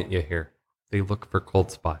 I'll hint you here. They look for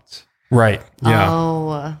cold spots. Right. Yeah.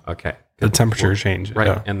 Oh. Okay. The temperature change. Right.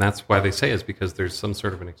 Yeah. And that's why they say is because there's some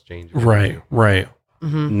sort of an exchange. Right. Right.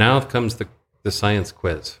 Now comes the science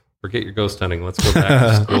quiz. Forget your ghost hunting. Let's go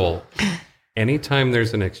back to school. Anytime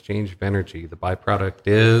there's an exchange of energy, the byproduct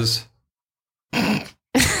is...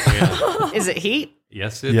 Is it heat?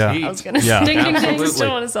 Yes, it's heat. I was going to say, ding, ding, ding. Just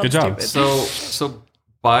don't want to sound Good job. stupid. So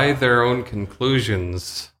by their own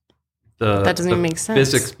conclusions, that doesn't even make sense.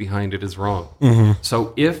 Physics behind it is wrong.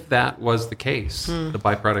 So if that was the case, the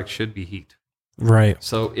byproduct should be heat. Right.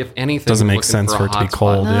 So if anything, doesn't make sense for it to be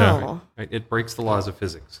cold. No. Right? It breaks the laws of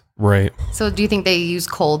physics. Right. So do you think they use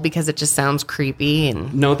cold because it just sounds creepy?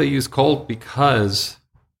 And no, they use cold because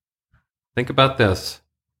think about this: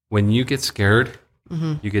 when you get scared,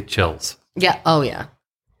 you get chills. Yeah. Oh, yeah.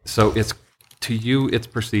 So to you, it's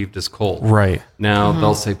perceived as cold. Right. Now,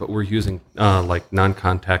 they'll say, but we're using like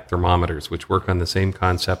non-contact thermometers, which work on the same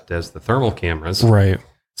concept as the thermal cameras. Right.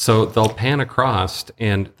 So they'll pan across,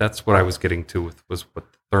 and that's what I was getting to with the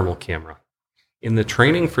thermal camera. In the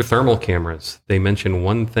training for thermal cameras, they mention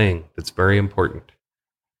one thing that's very important.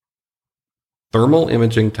 Thermal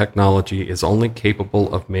imaging technology is only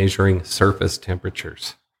capable of measuring surface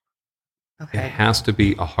temperatures. Okay. It has to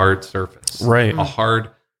be a hard surface. Right. A hard,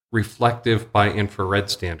 reflective by infrared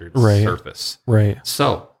standards surface. Right.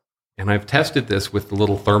 So, and I've tested this with the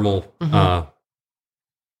little thermal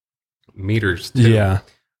meters too. Yeah.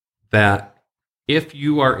 That if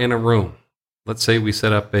you are in a room, let's say we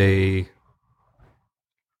set up a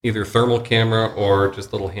either thermal camera or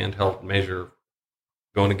just a little handheld measure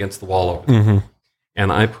going against the wall over there,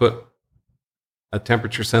 and I put a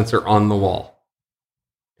temperature sensor on the wall,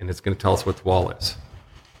 and it's going to tell us what the wall is.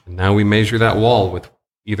 And now we measure that wall with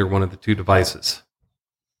either one of the two devices.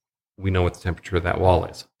 We know what the temperature of that wall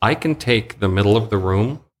is. I can take the middle of the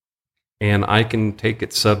room, and I can take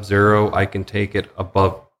it sub-zero. I can take it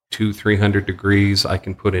above 200-300 degrees. I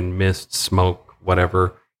can put in mist, smoke,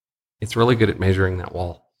 whatever. It's really good at measuring that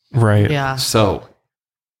wall. Right. Yeah. So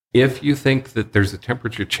if you think that there's a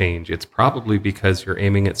temperature change, it's probably because you're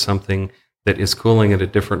aiming at something that is cooling at a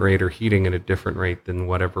different rate or heating at a different rate than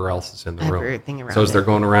whatever else is in the room. Everything around So as they're it.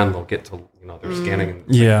 going around, they'll get to, they're scanning.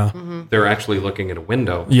 Yeah. They're actually looking at a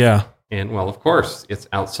window. Yeah. And well, of course, it's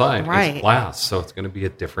outside. Right. It's glass, so it's going to be a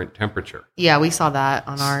different temperature. Yeah, we saw that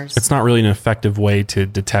on ours. It's not really an effective way to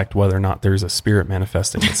detect whether or not there's a spirit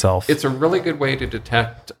manifesting itself. It's a really good way to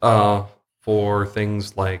detect for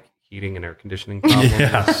things like heating and air conditioning problems,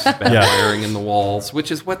 bad wiring in the walls, which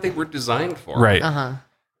is what they were designed for. Right.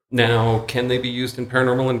 Now, can they be used in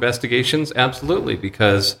paranormal investigations? Absolutely,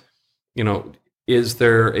 because, is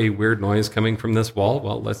there a weird noise coming from this wall?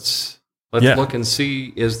 Well, let's look and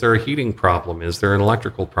see, is there a heating problem? Is there an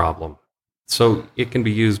electrical problem? So it can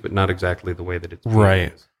be used, but not exactly the way that it's being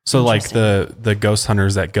used. So like the ghost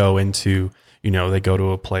hunters that go into, they go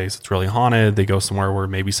to a place that's really haunted. They go somewhere where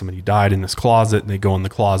maybe somebody died in this closet, and they go in the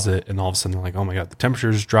closet, and all of a sudden they're like, oh my God, the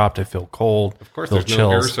temperature's dropped. I feel cold. Of course, there's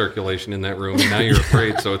no air circulation in that room, and now you're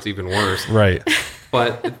afraid, so it's even worse. Right.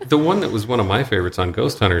 But the one that was one of my favorites on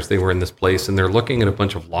Ghost Hunters, they were in this place, and they're looking at a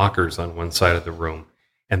bunch of lockers on one side of the room,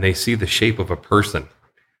 and they see the shape of a person.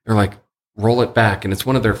 They're like, roll it back, and it's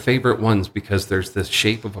one of their favorite ones because there's this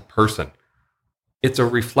shape of a person. It's a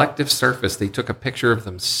reflective surface. They took a picture of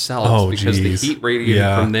themselves because the heat radiated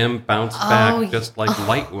from them bounced back just like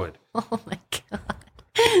light would. Oh my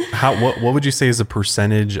God. What would you say is a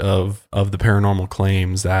percentage of the paranormal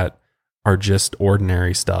claims that are just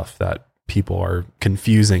ordinary stuff that people are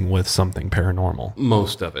confusing with something paranormal?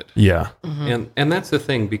 Most of it. Yeah. And that's the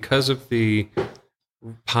thing, because of the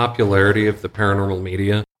popularity of the paranormal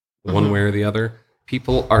media, one way or the other,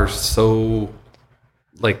 people are so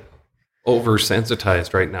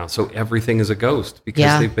oversensitized right now. So everything is a ghost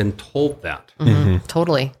because they've been told that.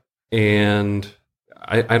 Totally. And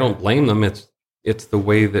I don't blame them. It's the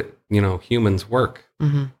way that, humans work.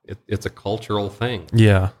 It's a cultural thing.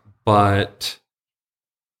 Yeah. But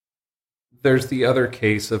there's the other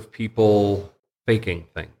case of people faking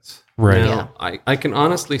things. Right. Now, I can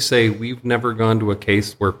honestly say we've never gone to a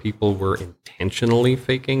case where people were intentionally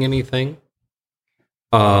faking anything.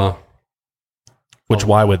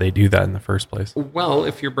 Why would they do that in the first place? Well,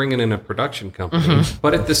 if you're bringing in a production company.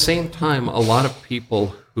 But at the same time, a lot of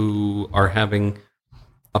people who are having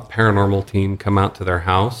a paranormal team come out to their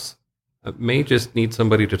house may just need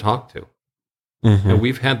somebody to talk to. And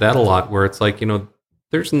we've had that a lot where it's like,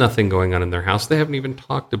 there's nothing going on in their house. They haven't even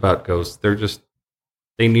talked about ghosts.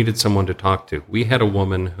 They needed someone to talk to. We had a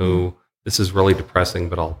woman who, this is really depressing,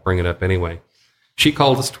 but I'll bring it up anyway. She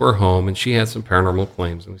called us to her home, and she had some paranormal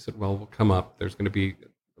claims. And we said, well, we'll come up. There's going to be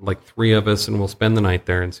like 3 of us, and we'll spend the night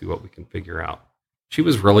there and see what we can figure out. She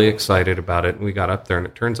was really excited about it, and we got up there, and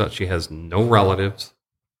it turns out she has no relatives,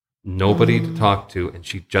 nobody to talk to, and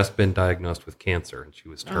she'd just been diagnosed with cancer, and she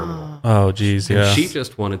was terminal. Oh, geez, yeah. And she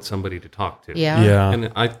just wanted somebody to talk to. Yeah.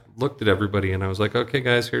 And I looked at everybody, and I was like, okay,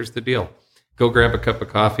 guys, here's the deal. Go grab a cup of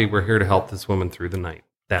coffee. We're here to help this woman through the night.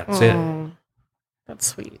 That's it. That's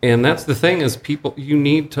sweet. And that's the thing is you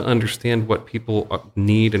need to understand what people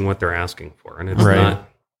need and what they're asking for. And it's not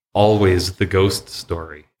always the ghost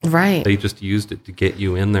story. Right. They just used it to get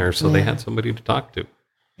you in there. So they had somebody to talk to.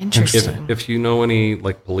 Interesting. If you know any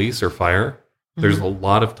police or fire, there's a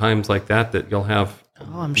lot of times like that you'll have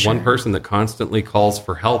one person that constantly calls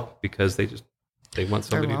for help because they want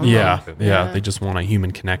somebody to talk to. Yeah. They just want a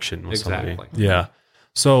human connection with somebody. Yeah.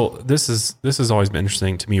 So this has always been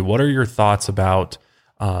interesting to me. What are your thoughts about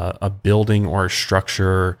a building or a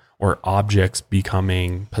structure or objects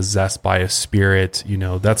becoming possessed by a spirit?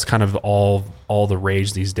 That's kind of all the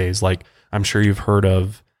rage these days. Like, I'm sure you've heard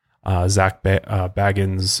of Zach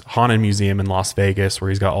Bagans' Haunted Museum in Las Vegas, where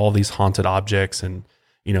he's got all these haunted objects, and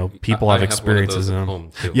people have experiences in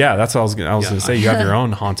them. Yeah, that's what I was going to say. You have your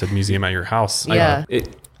own haunted museum at your house. Yeah.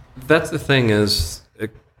 That's the thing is,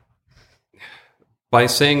 by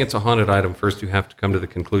saying it's a haunted item, first you have to come to the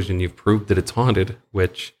conclusion you've proved that it's haunted,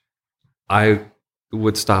 which I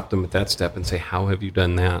would stop them at that step and say, how have you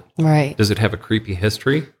done that? Right. Does it have a creepy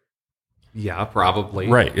history? Yeah, probably.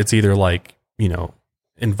 Right. It's either like,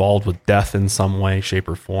 involved with death in some way, shape,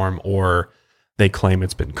 or form, or they claim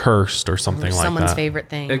it's been cursed or something like that. Someone's favorite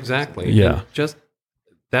thing. Exactly. Yeah. And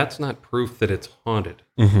that's not proof that it's haunted.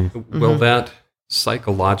 Mm-hmm. Will that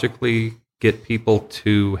psychologically get people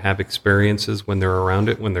to have experiences when they're around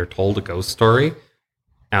it, when they're told a ghost story?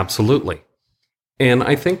 Absolutely. And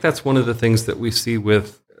I think that's one of the things that we see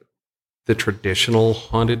with the traditional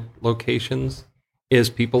haunted locations is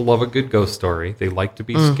people love a good ghost story. They like to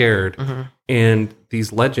be scared. Mm-hmm. And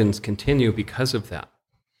these legends continue because of that.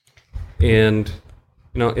 And,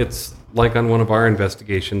 it's like on one of our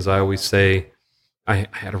investigations, I always say, I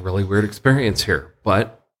had a really weird experience here.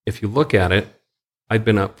 But if you look at it, I'd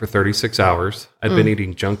been up for 36 hours. I'd been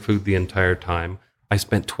eating junk food the entire time. I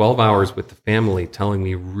spent 12 hours with the family telling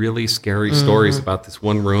me really scary stories about this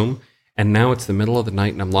one room. And now it's the middle of the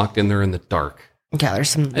night and I'm locked in there in the dark. Yeah, there's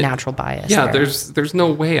some natural bias. Yeah, there. there's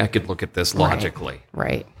no way I could look at this logically.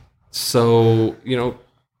 Right. So,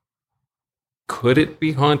 could it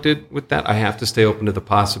be haunted with that? I have to stay open to the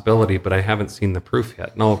possibility, but I haven't seen the proof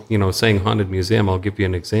yet. And saying haunted museum, I'll give you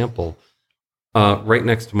an example. Right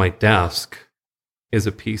next to my desk is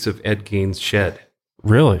a piece of Ed Gein's shed.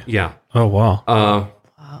 Really? Yeah. Oh, wow.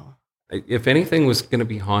 Wow. If anything was going to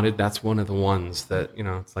be haunted, that's one of the ones that,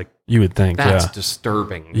 it's like, you would think, that's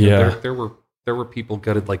disturbing. Yeah. There were people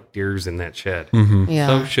gutted like deers in that shed. Mm-hmm. Yeah.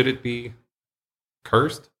 So should it be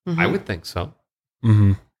cursed? Mm-hmm. I would think so.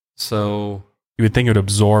 Mm-hmm. So you would think it would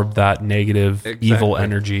absorb that negative, evil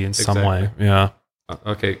energy in some way. Yeah.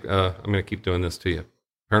 Okay. I'm going to keep doing this to you.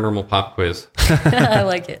 Paranormal pop quiz. I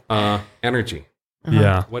like it. Energy.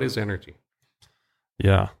 Yeah. What is energy?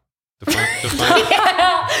 Yeah. Define.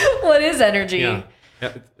 What is energy? Yeah.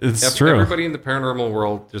 It's true. Everybody in the paranormal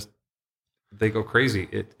world they go crazy.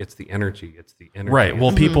 It's the energy. It's the energy. Right.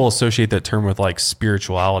 Well, people associate that term with like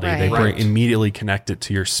spirituality. Right. They immediately connect it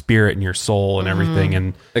to your spirit and your soul and everything.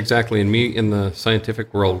 And exactly. And me in the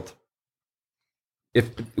scientific world, if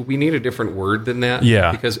we need a different word than that,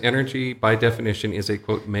 because energy by definition is a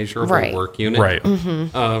quote measurable work unit, right?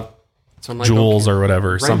 So I'm like, joules or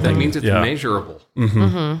whatever. Right, something that means it's measurable.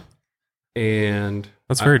 And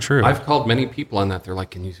that's very true. I've called many people on that. They're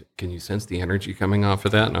like, "Can you sense the energy coming off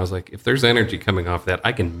of that?" And I was like, "If there's energy coming off that,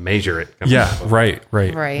 I can measure it." Right.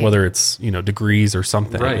 Whether it's degrees or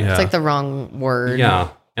something. Right. It's like the wrong word. Yeah,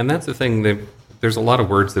 and that's the thing. There's a lot of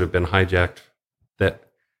words that have been hijacked that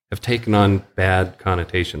have taken on bad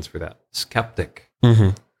connotations for that. Skeptic. Mm-hmm.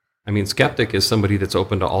 I mean, skeptic is somebody that's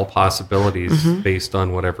open to all possibilities based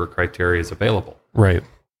on whatever criteria is available. Right.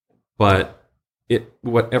 But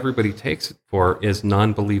what everybody takes it for is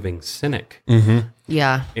non-believing cynic. Mm-hmm.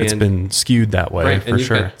 Yeah. It's been skewed that way, right? for and you've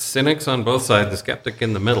sure. got cynics on both sides, the skeptic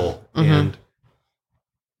in the middle. And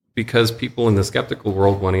because people in the skeptical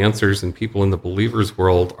world want answers and people in the believers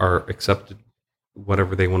world are accepted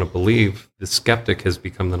whatever they want to believe, the skeptic has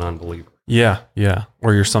become the non-believer. Yeah.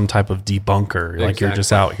 Or you're some type of debunker. Like you're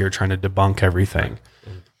just out here trying to debunk everything.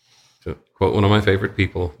 Right. To quote one of my favorite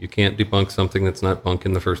people, you can't debunk something that's not bunk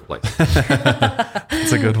in the first place.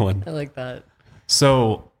 That's a good one. I like that.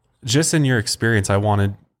 So just in your experience, I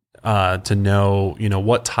wanted to know,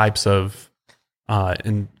 what types of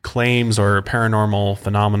claims or paranormal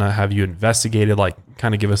phenomena have you investigated? Like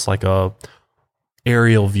kind of give us like a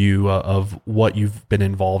aerial view of what you've been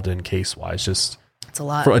involved in case-wise, just it's a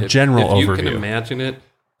lot. For a general overview. If you can imagine it,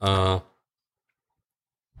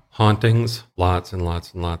 hauntings, lots and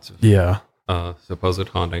lots and lots of supposed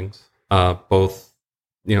hauntings. Both,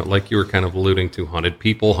 like you were kind of alluding to, haunted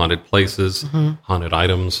people, haunted places, haunted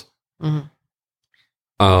items.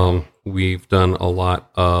 We've done a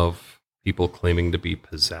lot of people claiming to be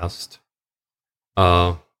possessed.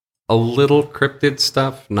 A little cryptid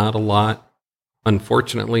stuff, not a lot.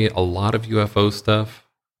 Unfortunately, a lot of UFO stuff.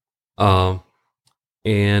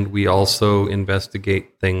 And we also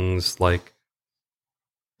investigate things like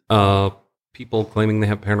people claiming they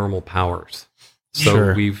have paranormal powers.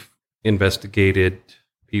 So we've investigated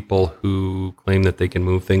people who claim that they can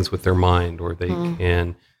move things with their mind, or they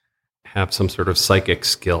can have some sort of psychic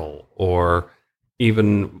skill, or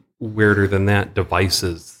even weirder than that,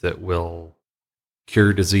 devices that will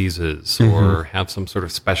cure diseases or have some sort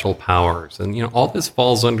of special powers. And, all this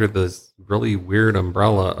falls under this really weird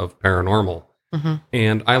umbrella of paranormal.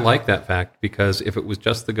 And I like that fact, because if it was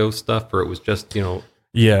just the ghost stuff, or it was just,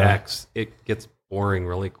 X, it gets boring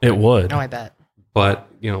really quick. It would. Oh, I bet. But,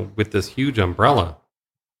 with this huge umbrella,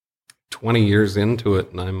 20 years into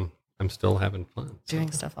it, and I'm still having fun.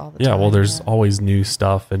 Doing stuff all the time. Yeah, well, there's always new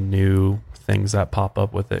stuff and new things that pop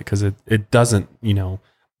up with it because it doesn't,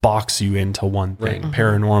 box you into one thing. Right.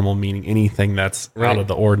 Paranormal meaning anything that's out of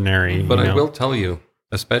the ordinary. But I will tell you,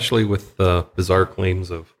 especially with the bizarre claims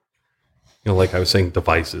of, like I was saying,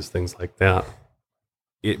 devices, things like that,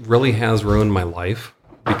 it really has ruined my life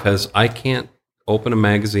because I can't open a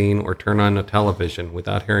magazine or turn on a television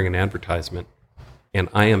without hearing an advertisement. And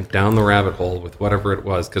I am down the rabbit hole with whatever it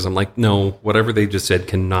was because I'm like, no, whatever they just said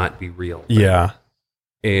cannot be real. Yeah.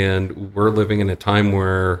 And we're living in a time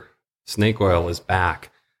where snake oil is back.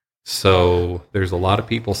 So there's a lot of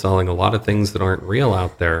people selling a lot of things that aren't real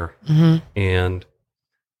out there. Mm-hmm. And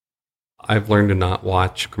I've learned to not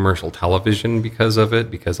watch commercial television because of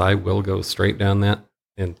it, because I will go straight down that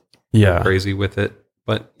and go crazy with it.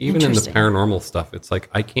 But even in the paranormal stuff, it's like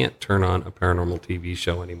I can't turn on a paranormal TV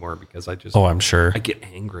show anymore because I just... Oh, I'm sure. I get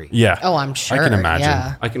angry. Yeah. Oh, I'm sure. I can imagine.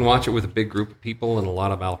 Yeah. I can watch it with a big group of people and a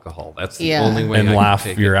lot of alcohol. That's the only way and I laugh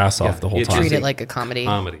can take your it. ass off the whole time. Treat it like a comedy.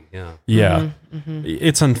 Yeah. Yeah. Mm-hmm.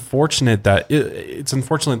 It's unfortunate that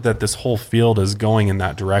this whole field is going in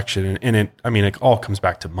that direction. And it all comes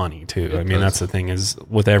back to money too. That's the thing is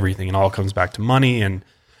with everything, it all comes back to money, and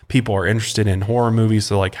people are interested in horror movies.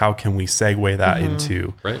 So like, how can we segue that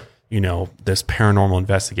into, this paranormal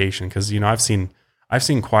investigation? Cause I've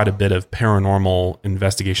seen quite a bit of paranormal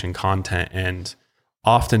investigation content, and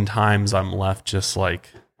oftentimes I'm left just like,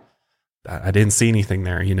 I didn't see anything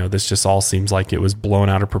there. This just all seems like it was blown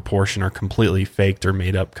out of proportion or completely faked or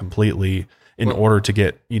made up completely in order to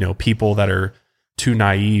get, people that are too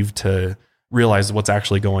naive to realize what's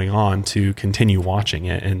actually going on to continue watching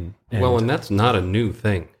it. And that's not a new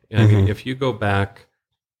thing. I mean, if you go back,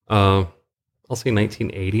 I'll say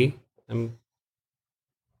 1980, I'm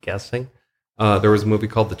guessing, there was a movie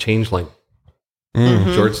called The Changeling.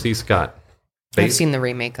 George C. Scott. I've seen the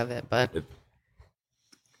remake of it, but...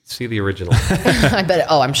 See the original. I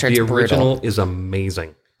bet. I'm sure it's brutal. The original is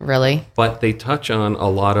amazing. Really? But they touch on a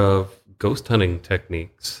lot of ghost hunting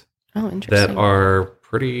techniques. Oh, interesting. That are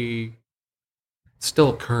pretty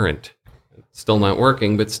still current. Still not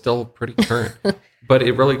working, but still pretty current. But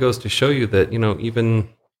it really goes to show you that, even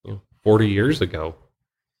 40 years ago,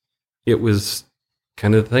 it was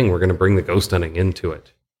kind of the thing. We're going to bring the ghost hunting into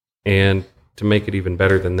it. And to make it even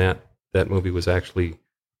better than that, that movie was actually...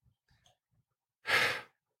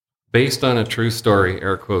 based on a true story,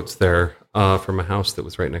 air quotes there, from a house that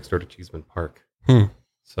was right next door to Cheeseman Park.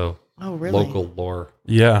 So, really? Local lore.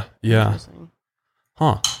 Yeah.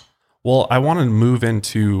 Huh. Well, I want to move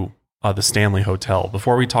into the Stanley Hotel.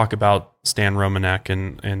 Before we talk about Stan Romanek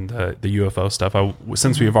and the UFO stuff,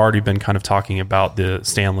 since we've already been kind of talking about the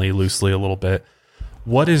Stanley loosely a little bit,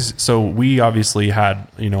 so we obviously had,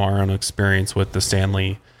 our own experience with the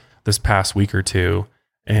Stanley this past week or two.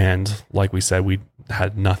 And like we said, we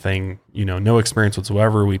had nothing, no experience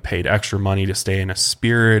whatsoever. We paid extra money to stay in a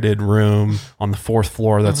spirited room on the 4th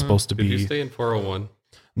floor. That's supposed to be... Did you stay in 401?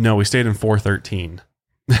 No, we stayed in 413.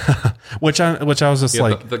 which I was just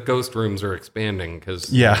like... The ghost rooms are expanding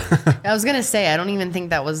because... Yeah. I was going to say, I don't even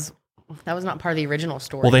think that was not part of the original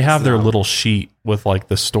story. Well, they have their little sheet with like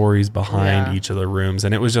the stories behind each of the rooms.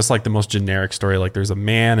 And it was just like the most generic story. Like there's a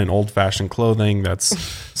man in old fashioned clothing that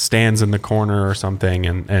stands in the corner or something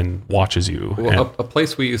and watches you. Well, a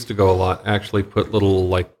place we used to go a lot actually put little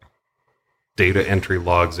like data entry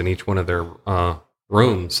logs in each one of their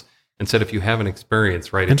rooms and said, if you have an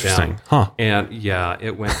experience, write it down. Huh. And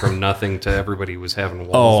it went from nothing to everybody was having walls.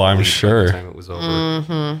 Oh, I'm sure. By the time it was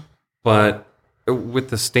over. But with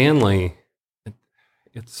the Stanley,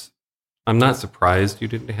 I'm not surprised you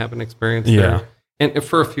didn't have an experience there. And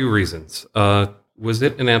for a few reasons. Was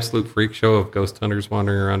it an absolute freak show of ghost hunters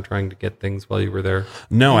wandering around trying to get things while you were there?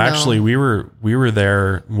 No, actually we were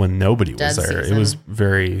there when nobody was there. It was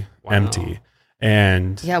very empty.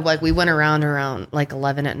 And like we went around like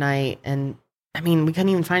 11 at night, and we couldn't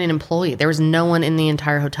even find an employee. There was no one in the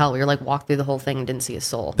entire hotel. We were like walked through the whole thing and didn't see a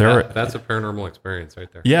soul. That's a paranormal experience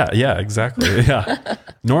right there. Yeah, exactly. Yeah.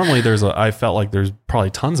 Normally I felt like there's probably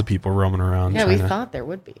tons of people roaming around. Yeah, we thought there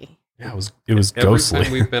would be. Yeah, it was ghostly. Every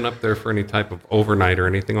time we've been up there for any type of overnight or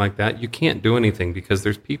anything like that, you can't do anything because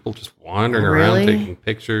there's people just wandering around taking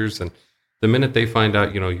pictures. And the minute they find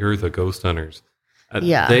out, you're the ghost hunters,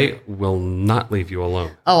 they will not leave you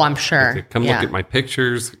alone. Oh, I'm sure. They come look at my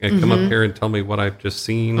pictures and come up here and tell me what I've just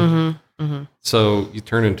seen. So you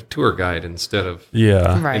turn into tour guide instead of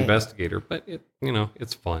investigator, but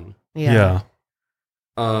it's fun. Yeah.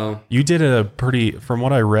 You did from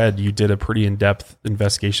what I read, you did a pretty in-depth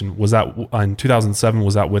investigation. Was that in 2007?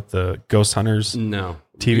 Was that with the Ghost Hunters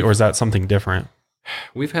TV, or is that something different?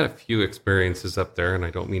 we've had a few experiences up there, and I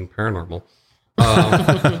don't mean paranormal.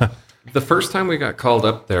 The first time we got called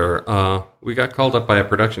up there, we got called up by a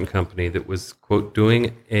production company that was, quote,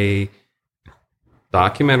 doing a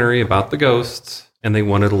documentary about the ghosts, and they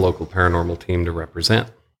wanted a local paranormal team to represent.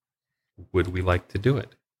 Would we like to do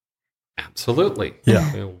it? Absolutely. Yeah.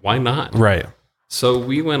 Why not? Right. So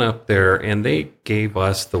we went up there, and they gave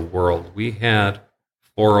us the world. We had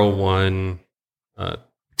 401,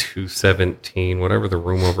 217, whatever the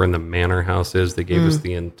room over in the manor house is. They gave us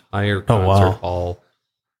the entire concert hall.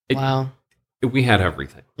 We had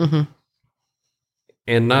everything. Mm-hmm.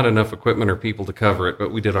 And not enough equipment or people to cover it,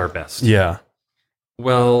 but we did our best. Yeah.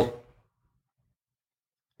 Well,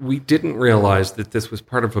 we didn't realize that this was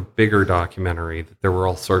part of a bigger documentary, that there were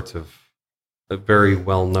all sorts of very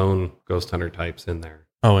well-known ghost hunter types in there.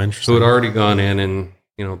 Oh, interesting. Who had already gone in and,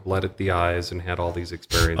 bled at the eyes and had all these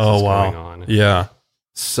experiences going on. Yeah.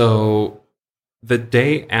 So the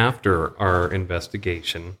day after our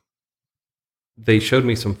investigation, they showed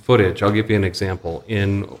me some footage. I'll give you an example.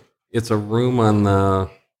 It's a room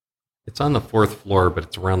it's on the 4th floor, but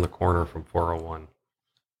it's around the corner from 401.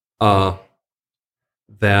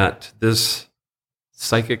 That this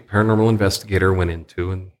psychic paranormal investigator went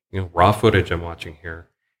into, and raw footage I'm watching here,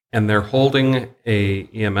 and they're holding a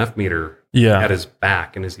EMF meter at his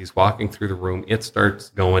back, and as he's walking through the room, it starts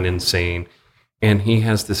going insane, and he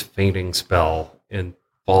has this fainting spell and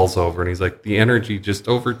falls over, and he's like, the energy just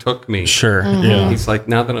overtook me. Sure. Mm-hmm. Yeah. He's like,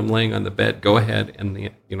 now that I'm laying on the bed, go ahead, and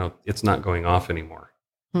it's not going off anymore.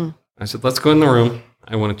 I said, let's go in the room.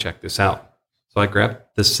 I want to check this out. So I grabbed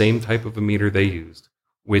the same type of a meter they used,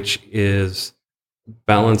 which is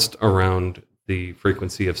balanced around the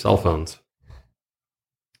frequency of cell phones.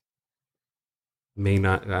 I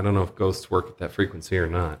don't know if ghosts work at that frequency or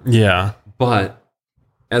not. Yeah. But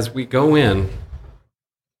as we go in,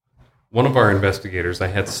 one of our investigators, I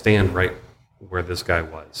had to stand right where this guy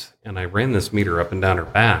was. And I ran this meter up and down her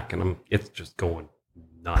back, and it's just going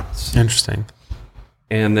nuts. Interesting.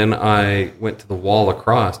 And then I went to the wall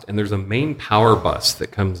across, and there's a main power bus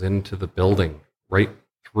that comes into the building right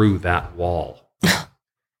through that wall.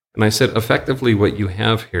 And I said, effectively, what you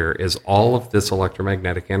have here is all of this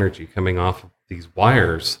electromagnetic energy coming off of these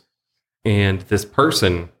wires, and this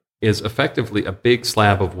person is effectively a big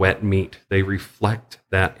slab of wet meat. They reflect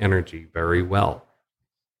that energy very well.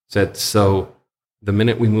 Said, so the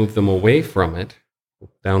minute we move them away from it,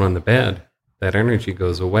 down on the bed, that energy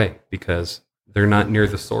goes away because they're not near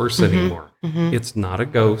the source anymore. Mm-hmm. It's not a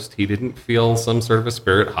ghost. He didn't feel some sort of a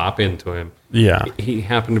spirit hop into him. Yeah. He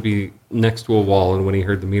happened to be next to a wall, and when he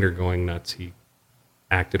heard the meter going nuts, he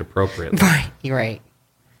acted appropriately. Right. You're right.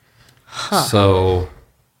 Huh. So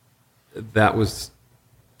that was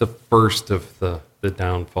the first of the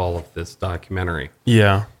downfall of this documentary.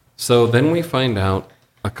 Yeah. So then we find out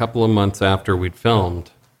a couple of months after we'd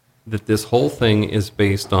filmed that this whole thing is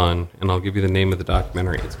based on, and I'll give you the name of the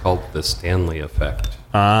documentary, it's called The Stanley Effect.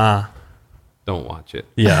 Don't watch it.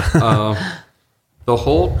 Yeah. The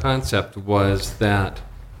whole concept was that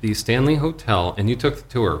the Stanley Hotel, and you took the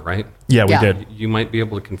tour, right? Yeah, we did. You might be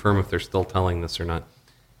able to confirm if they're still telling this or not.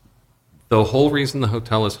 The whole reason the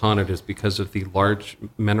hotel is haunted is because of the large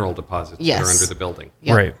mineral deposits that are under the building.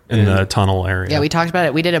 Yep. Right, in the tunnel area. Yeah, we talked about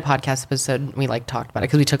it. We did a podcast episode. We talked about it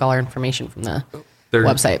because we took all our information from the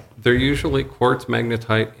website. They're usually quartz,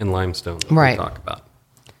 magnetite, and limestone that we talk about.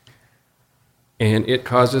 And it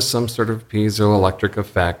causes some sort of piezoelectric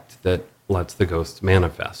effect that lets the ghosts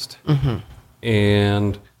manifest. Mm-hmm.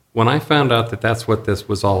 And when I found out that that's what this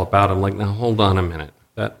was all about, I'm like, now hold on a minute.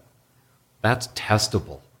 That's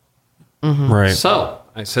testable. Mm-hmm. Right. So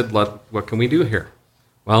I said, what can we do here?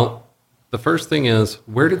 Well, the first thing is,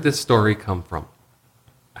 where did this story come from?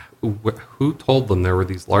 Who told them there were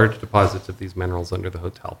these large deposits of these minerals under the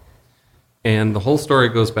hotel? And the whole story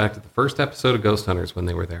goes back to the first episode of Ghost Hunters when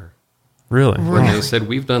they were there. Really? When they said,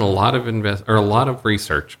 we've done a lot of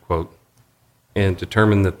research, quote, and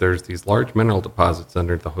determined that there's these large mineral deposits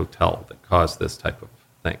under the hotel that cause this type of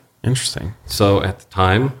thing. Interesting. So at the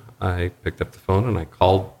time, I picked up the phone and I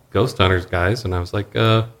called Ghost Hunters guys, and I was like,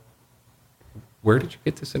 where did you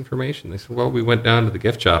get this information? They said, well, we went down to the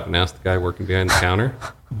gift shop and asked the guy working behind the counter.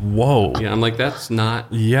 Whoa. Yeah, I'm like, that's not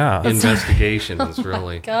investigations,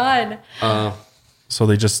 really. God. So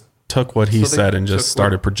they just took what he said and just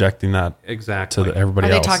started projecting that exactly to everybody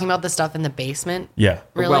else. Are they talking about the stuff in the basement? Yeah.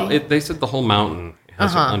 Really? Well, they said the whole mountain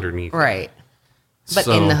has it underneath. Right. But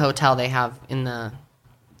in the hotel, they have in the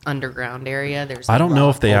underground area. There's. I don't know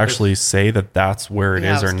if they actually say that that's where it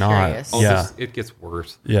is or not. Yeah, it gets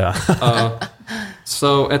worse. Yeah.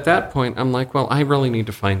 So at that point, I'm like, well, I really need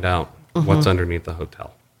to find out what's underneath the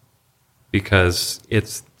hotel. because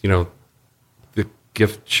it's, the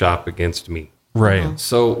gift shop against me. Right.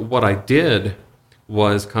 So what I did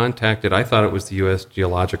was contacted, I thought it was the U.S.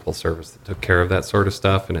 Geological Service that took care of that sort of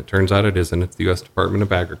stuff, and it turns out it isn't. It's the U.S. Department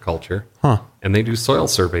of Agriculture. Huh. And they do soil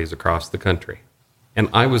surveys across the country. And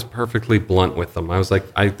I was perfectly blunt with them. I was like,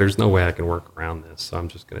 there's no way I can work around this, so I'm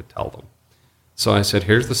just going to tell them. So I said,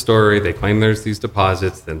 here's the story. They claim there's these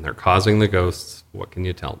deposits, then they're causing the ghosts. What can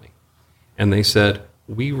you tell me? And they said,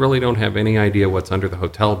 we really don't have any idea what's under the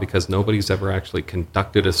hotel because nobody's ever actually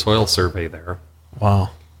conducted a soil survey there. Wow.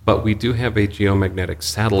 But we do have a geomagnetic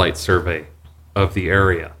satellite survey of the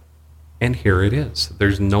area. And here it is.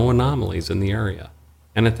 There's no anomalies in the area.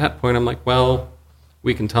 And at that point, I'm like, well,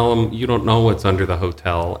 we can tell them you don't know what's under the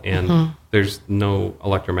hotel and there's no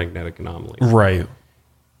electromagnetic anomalies. Right.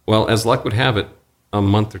 Well, as luck would have it, a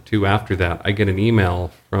month or two after that, I get an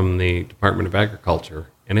email from the Department of Agriculture,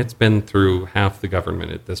 and it's been through half the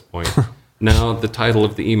government at this point. Now, the title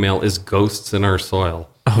of the email is Ghosts in Our Soil.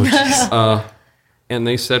 Oh, jeez. And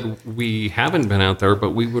they said, we haven't been out there,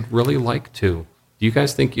 but we would really like to. Do you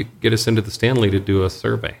guys think you could get us into the Stanley to do a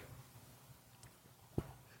survey?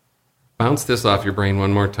 Bounce this off your brain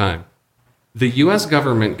one more time. The U.S.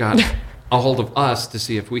 government got a hold of us to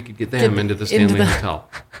see if we could get them into the Stanley Hotel.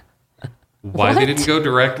 Why they didn't go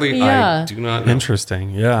directly, I do not know. Interesting,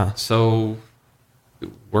 yeah. So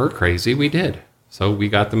we're crazy. We did. So we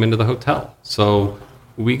got them into the hotel. So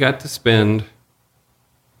we got to spend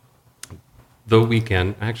the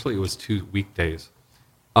weekend, actually it was 2 weekdays,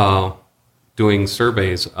 doing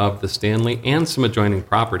surveys of the Stanley and some adjoining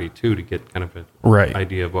property too to get kind of an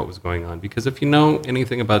idea of what was going on. Because if you know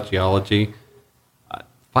anything about geology,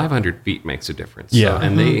 500 feet makes a difference. Yeah. So,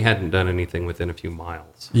 and they hadn't done anything within a few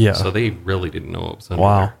miles. Yeah. So they really didn't know what was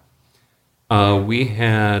under there. We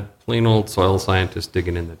had plain old soil scientists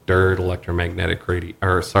digging in the dirt, electromagnetic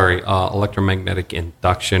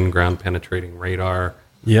induction, ground penetrating radar.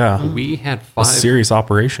 Yeah. We had a serious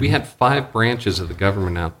operation. We had 5 branches of the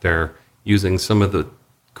government out there using some of the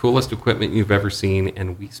coolest equipment you've ever seen,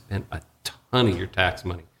 and we spent a ton of your tax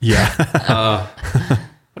money. Yeah.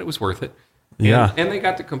 But it was worth it. Yeah. And they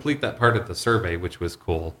got to complete that part of the survey, which was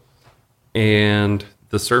cool. And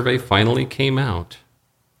the survey finally came out.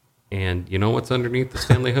 And you know what's underneath the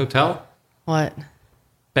Stanley Hotel? What?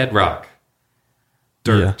 Bedrock.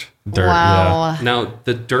 Dirt. Yeah. Dirt. Wow. Yeah. Now,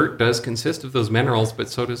 the dirt does consist of those minerals, but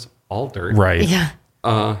so does all dirt. Right.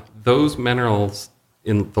 Yeah. Those minerals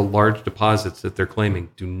in the large deposits that they're claiming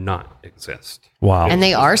do not exist. Wow. And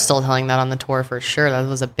they are still telling that on the tour for sure. That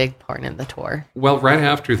was a big part in the tour. Well, right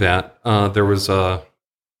after that, there was a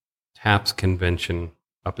TAPS convention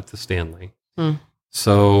up at the Stanley.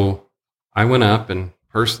 So I went up and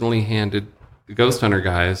personally handed the Ghost Hunter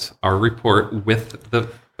guys our report with the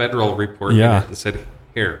federal report in it and said,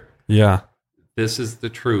 here, this is the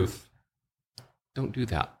truth. Don't do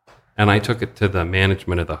that. And I took it to the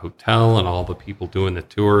management of the hotel and all the people doing the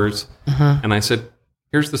tours. And I said,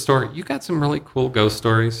 here's the story. You got some really cool ghost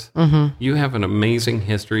stories. You have an amazing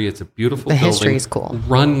history. It's a beautiful building. The history is cool.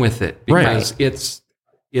 Run with it because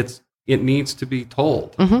it needs to be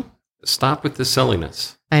told. Stop with the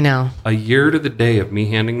silliness. I know. A year to the day of me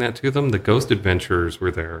handing that to them, the Ghost Adventurers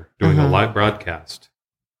were there doing a live broadcast.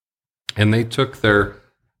 And they took their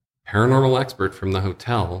paranormal expert from the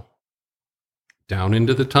hotel down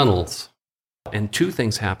into the tunnels. And 2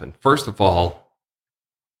 things happened. First of all,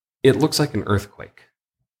 it looks like an earthquake.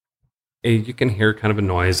 You can hear kind of a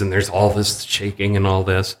noise, and there's all this shaking and all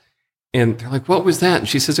this. And they're like, what was that? And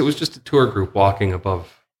she says it was just a tour group walking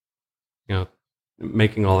above,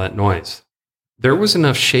 making all that noise. There was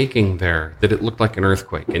enough shaking there that it looked like an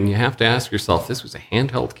earthquake. And you have to ask yourself, this was a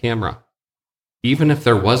handheld camera. Even if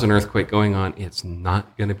there was an earthquake going on, it's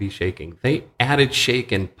not going to be shaking. They added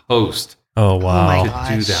shake in post. Oh, wow.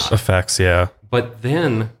 To do that. Effects, yeah. But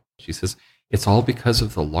then she says, it's all because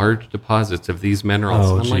of the large deposits of these minerals.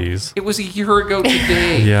 Oh, I'm jeez. like, it was a year ago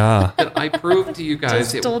today. That I proved to you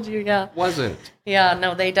guys Just told you, wasn't. Yeah,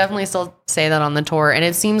 no, they definitely still say that on the tour. And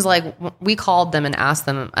it seems like we called them and asked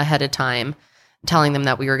them ahead of time, telling them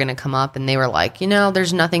that we were going to come up. And they were like,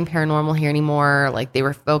 there's nothing paranormal here anymore. Like they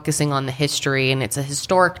were focusing on the history, and it's a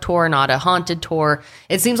historic tour, not a haunted tour.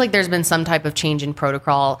 It seems like there's been some type of change in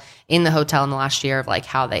protocol in the hotel in the last year of like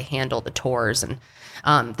how they handle the tours. And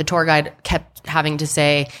the tour guide kept having to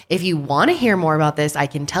say, if you want to hear more about this, I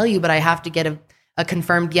can tell you, but I have to get a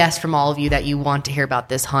confirmed yes from all of you that you want to hear about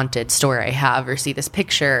this haunted story I have or see this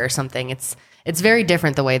picture or something. It's very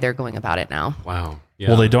different the way they're going about it now. Wow. Yeah.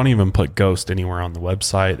 Well, they don't even put Ghost anywhere on the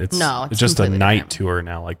website. It's just a night tour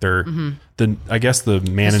now. Like they're I guess the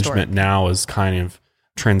management now is kind of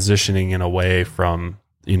transitioning in a way from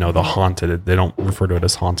the haunted. They don't refer to it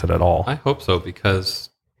as haunted at all. I hope so, because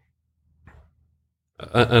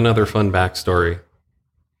another fun backstory.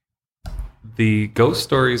 The ghost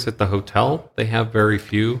stories at the hotel, they have very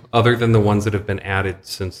few, other than the ones that have been added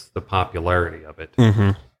since the popularity of it.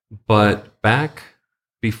 Mm-hmm. But back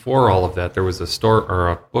before all of that, there was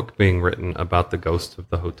a book being written about the ghosts of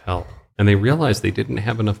the hotel. And they realized they didn't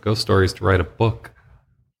have enough ghost stories to write a book.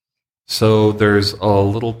 So there's a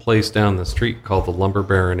little place down the street called the Lumber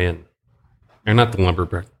Baron Inn. Or not the Lumber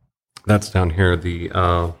Baron. That's down here.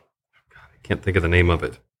 I can't think of the name of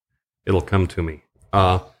it. It'll come to me.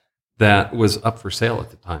 That was up for sale at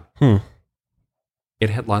the time. It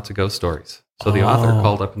had lots of ghost stories. So the author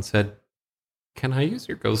called up and said, "Can I use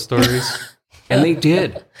your ghost stories?" And they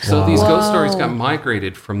did. So these ghost stories got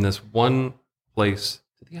migrated from this one place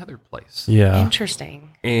to the other place. Yeah.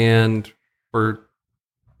 Interesting. And for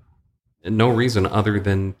no reason other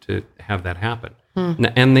than to have that happen.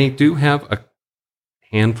 And they do have a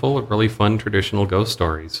handful of really fun traditional ghost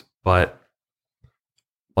stories, but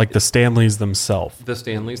like the Stanleys themselves.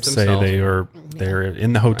 Say they're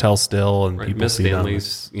in the hotel still, and people Miss see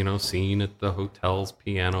Stanley's, them. Seen at the hotel's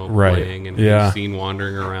piano Right. playing, and Yeah. seen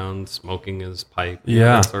wandering around smoking his pipe,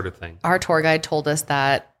 Yeah. that sort of thing. Our tour guide told us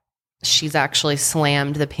that she's actually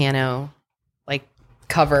slammed the piano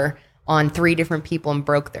cover on 3 different people and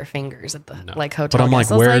broke their fingers at the hotel. But I'm like,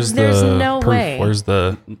 guests. where's there's the no proof? way. Where's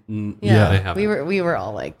the Yeah, they haven't. we were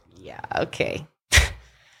all like, yeah, okay.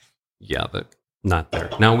 Yeah, but not there.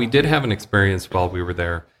 Now, we did have an experience while we were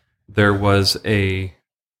there. There was a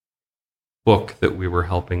book that we were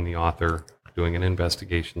helping the author doing an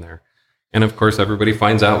investigation there. And of course, everybody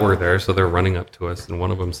finds out we're there, so they're running up to us. And one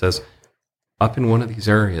of them says, "Up in one of these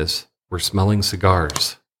areas, we're smelling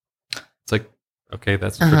cigars." It's like, okay,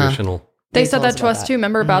 that's traditional. They said that to us too.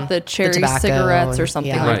 Remember about the cherry cigarettes or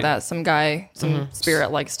something like Right. that? Some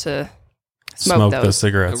spirit likes to smoke those those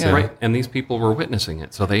cigarettes? Yeah. Right. And these people were witnessing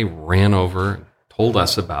it. So they ran over and told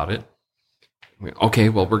us about it. Okay,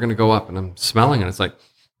 well, we're going to go up, and I'm smelling it. It's like,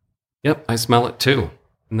 yep, I smell it too.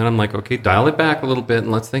 And then I'm like, okay, dial it back a little bit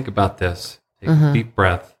and let's think about this. Take a deep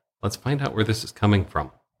breath. Let's find out where this is coming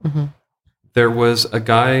from. There was a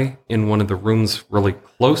guy in one of the rooms really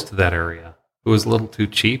close to that area who was a little too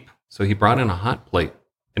cheap. So he brought in a hot plate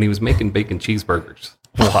and he was making bacon cheeseburgers.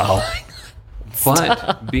 Wow.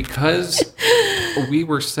 But because we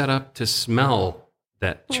were set up to smell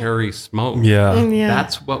that cherry smoke, Yeah.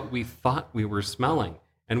 that's what we thought we were smelling.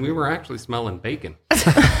 And we were actually smelling bacon.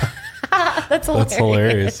 That's hilarious. That's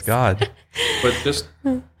hilarious. God. But just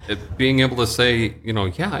being able to say,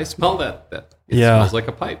 yeah, I smell that. It Yeah. smells like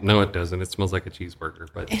a pipe. No, it doesn't. It smells like a cheeseburger.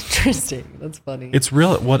 But Interesting. That's funny. It's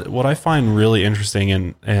real. What I find really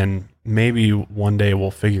interesting, and maybe one day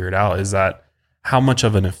we'll figure it out, is that how much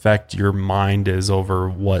of an effect your mind is over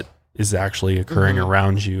what is actually occurring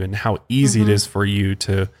around you, and how easy it is for you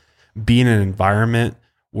to be in an environment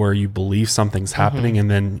where you believe something's happening, and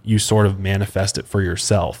then you sort of manifest it for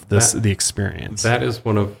yourself. The experience. that is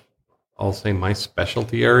one of, I'll say, my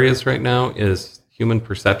specialty areas right now is human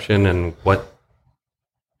perception and what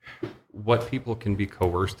people can be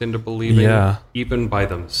coerced into believing, even by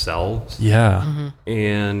themselves. Yeah.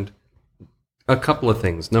 And a couple of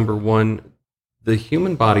things. Number one, the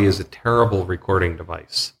human body is a terrible recording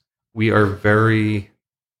device. We are very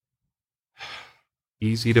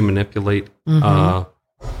easy to manipulate. We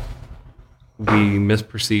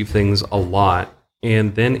misperceive things a lot.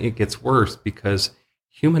 And then it gets worse because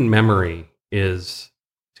human memory is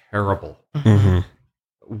terrible.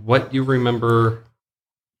 What you remember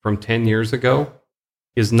from 10 years ago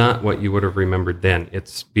is not what you would have remembered then.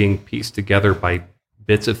 It's being pieced together by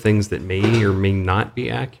bits of things that may or may not be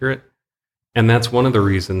accurate. And that's one of the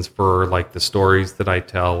reasons for the stories that I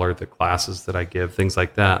tell or the classes that I give, things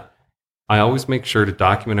like that. I always make sure to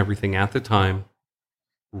document everything at the time,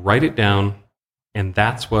 write it down, and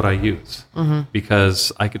that's what I use.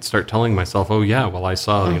 Because I could start telling myself, oh yeah, well I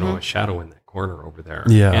saw, a shadow in that corner over there.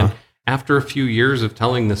 Yeah. And after a few years of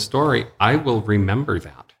telling this story, I will remember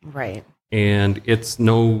that. Right. And it's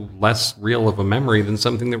no less real of a memory than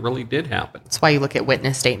something that really did happen. That's why you look at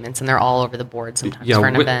witness statements and they're all over the board sometimes for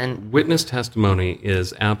an event. Witness testimony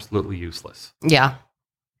is absolutely useless. Yeah.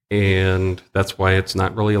 And that's why it's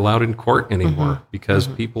not really allowed in court anymore, because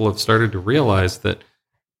people have started to realize that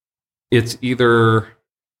it's either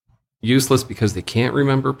useless because they can't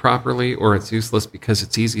remember properly, or it's useless because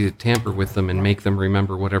it's easy to tamper with them and make them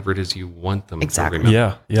remember whatever it is you want them to remember.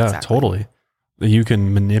 Yeah, exactly. Totally. You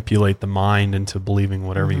can manipulate the mind into believing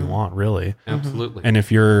whatever you want, really. Absolutely. And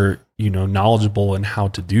if you're, knowledgeable in how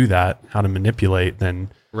to do that, how to manipulate,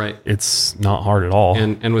 then it's not hard at all.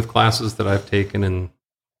 And with classes that I've taken and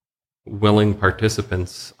willing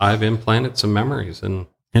participants, I've implanted some memories, and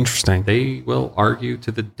interesting. They will argue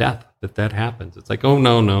to the death that happens. It's like, oh,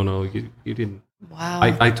 no, you didn't. Wow.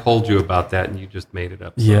 I told you about that and you just made it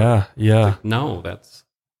up. So yeah. like, no, that's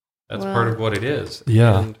part of what it is.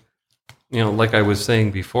 Yeah. And, like I was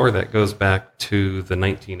saying before, that goes back to the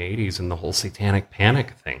 1980s and the whole satanic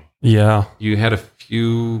panic thing. Yeah. You had a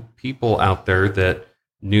few people out there that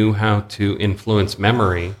knew how to influence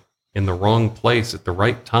memory in the wrong place at the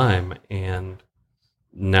right time, and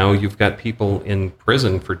now you've got people in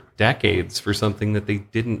prison for decades for something that they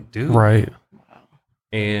didn't do. Right.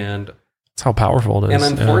 And that's how powerful it is.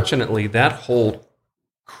 And unfortunately, that whole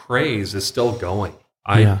craze is still going.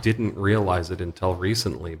 I didn't realize it until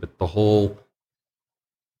recently, but the whole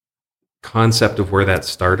concept of where that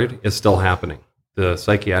started is still happening. The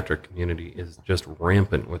psychiatric community is just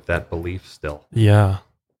rampant with that belief still. Yeah.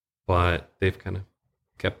 But they've kind of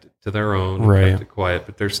kept it to their own, right. kept it quiet.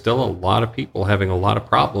 But there's still a lot of people having a lot of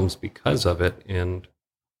problems because of it. And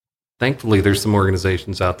thankfully, there's some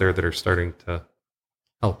organizations out there that are starting to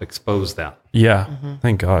help expose that. Yeah.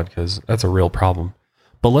 Thank God, because that's a real problem.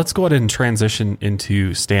 But let's go ahead and transition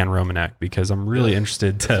into Stan Romanek, because I'm really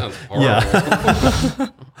interested to. Yeah.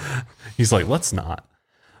 He's like, let's not.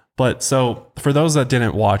 But so for those that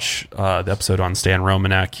didn't watch the episode on Stan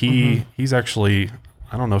Romanek, he's actually,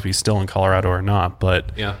 I don't know if he's still in Colorado or not,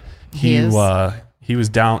 but he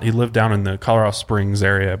lived down in the Colorado Springs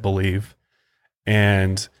area, I believe.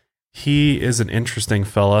 And he is an interesting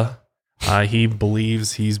fella. He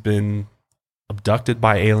believes he's been abducted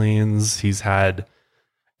by aliens. He's had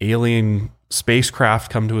alien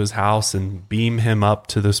spacecraft come to his house and beam him up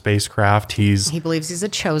to the spacecraft. He believes he's a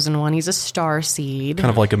chosen one. He's a star seed, kind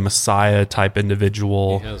of like a messiah type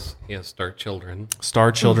individual. He has star children.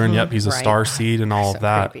 Star children. Yep, he's a star seed and all of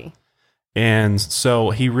that. Creepy. And so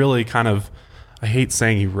he really kind of, I hate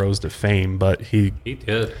saying he rose to fame, but he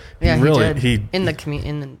did. Yeah, he really did. In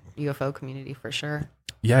the UFO community for sure.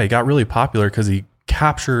 Yeah, he got really popular because he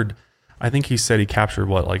captured, I think he said he captured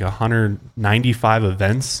like 195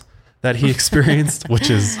 events that he experienced, which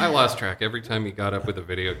is... I lost track. Every time he got up with a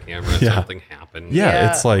video camera, something happened.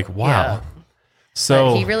 Yeah, it's like, wow. Yeah.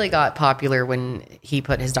 So but he really got popular when he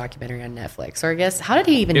put his documentary on Netflix. Or I guess, how did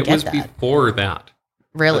he even get that? It was before that.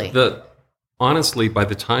 Really? Honestly, by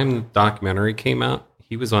the time the documentary came out,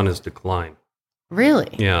 he was on his decline.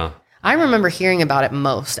 Really? Yeah. I remember hearing about it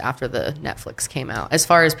most after the Netflix came out. As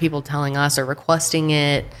far as people telling us or requesting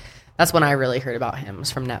it, that's when I really heard about him, was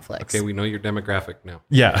from Netflix. Okay, we know your demographic now.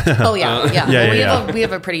 Yeah. Oh, yeah. We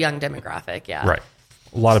have a pretty young demographic, yeah. Right.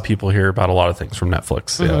 A lot of people hear about a lot of things from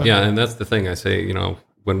Netflix. Mm-hmm. Yeah, and that's the thing. I say,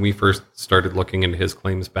 when we first started looking into his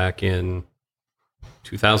claims back in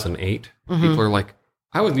 2008, people are like,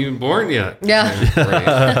 I wasn't even born yet.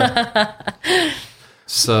 Yeah.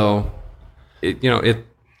 So,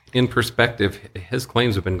 in perspective, his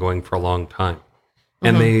claims have been going for a long time.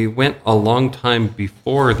 And they went a long time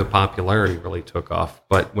before the popularity really took off.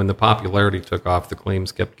 But when the popularity took off, the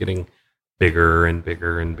claims kept getting bigger and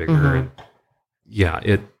bigger and bigger. And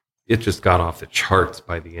it just got off the charts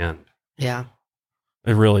by the end. Yeah.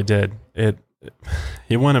 It really did.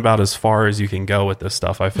 He went about as far as you can go with this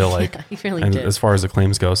stuff, I feel like. He really and did. As far as the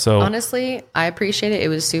claims go. So honestly, I appreciate it. It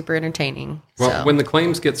was super entertaining. Well, when the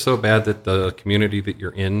claims get so bad that the community that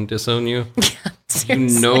you're in disown you,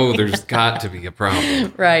 there's got to be a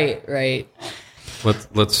problem. Right.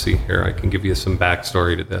 Let's see here. I can give you some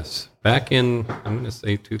backstory to this. Back in, I'm going to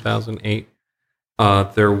say 2008,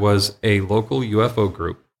 there was a local UFO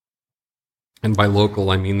group, and by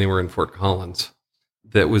local, I mean they were in Fort Collins,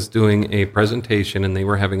 that was doing a presentation, and they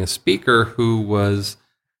were having a speaker who was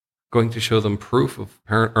going to show them proof of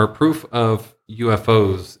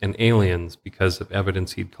UFOs and aliens because of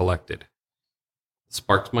evidence he'd collected.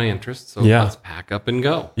 Sparked my interest, so let's pack up and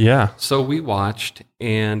go. Yeah. So we watched,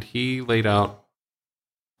 and he laid out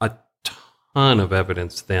a ton of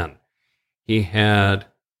evidence then. He had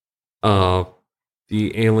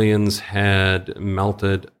the aliens had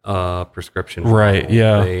melted a prescription. Right,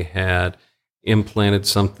 yeah. They had implanted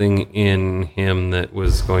something in him that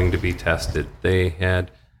was going to be tested. They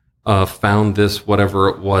had found this, whatever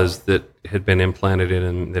it was that had been implanted in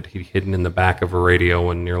him, that he'd hidden in the back of a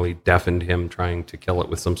radio and nearly deafened him, trying to kill it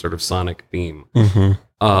with some sort of sonic beam.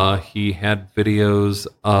 He had videos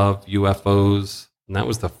of UFOs, and that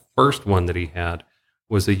was the first one that he had,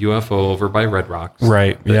 was a UFO over by Red Rocks.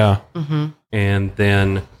 Right, And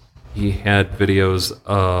then he had videos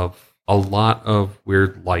of a lot of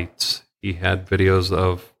weird lights. He had videos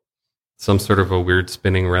of some sort of a weird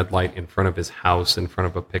spinning red light in front of his house, in front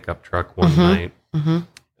of a pickup truck one night.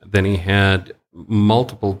 Then he had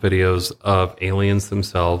multiple videos of aliens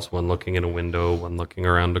themselves, one looking in a window, one looking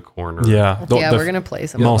around a corner. Yeah. We're going to play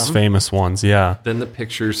some most of them. famous ones. Yeah. Then the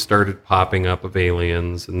pictures started popping up of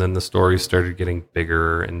aliens, and then the stories started getting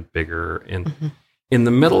bigger and bigger. And in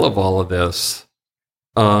the middle of all of this,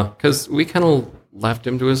 because we kind of left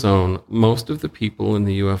him to his own, most of the people in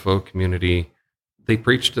the UFO community, they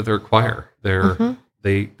preach to their choir.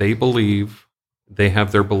 They believe, they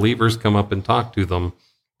have their believers come up and talk to them.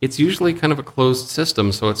 It's usually kind of a closed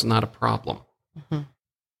system, so it's not a problem.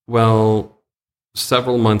 Well,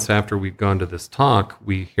 several months after we'd gone to this talk,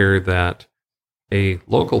 we hear that a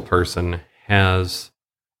local person has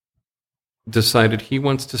decided he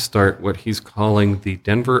wants to start what he's calling the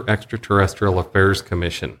Denver Extraterrestrial Affairs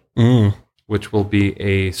Commission, which will be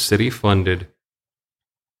a city-funded,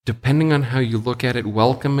 depending on how you look at it,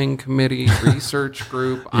 welcoming committee, research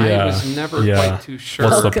group. I was never quite too sure.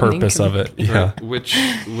 What's the purpose of it? Yeah. Which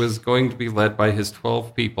was going to be led by his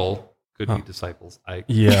 12 people. Could be disciples. I'm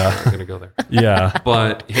going to go there. Yeah.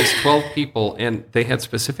 But his 12 people, and they had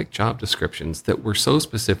specific job descriptions that were so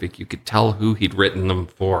specific you could tell who he'd written them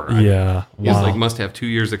for. Yeah. He was like, must have 2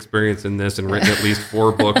 years experience in this and written at least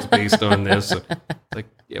 4 books based on this. So, like,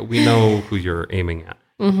 yeah, we know who you're aiming at.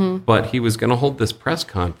 But he was going to hold this press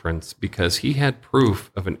conference because he had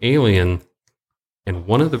proof of an alien, and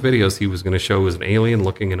one of the videos he was going to show was an alien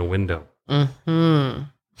looking in a window. That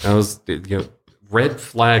was, red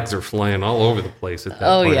flags are flying all over the place at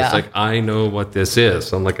that point. It's like, I know what this is.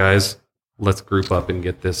 So I'm like, guys, let's group up and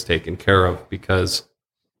get this taken care of, because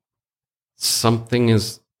something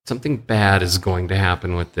bad is going to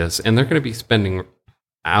happen with this, and they're going to be spending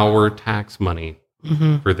our tax money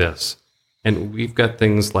for this. And we've got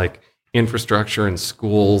things like infrastructure and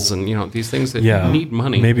schools and, these things that need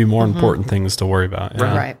money. Maybe more important things to worry about.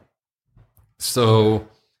 Yeah. Right. So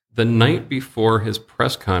the night before his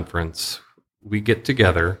press conference, we get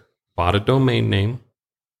together, bought a domain name,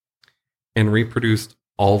 and reproduced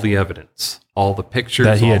all the evidence, all the pictures,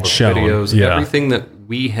 that he all had the shown. videos, everything that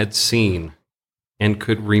we had seen and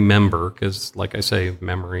could remember, because, like I say,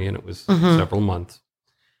 memory, and it was several months,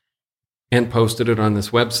 and posted it on this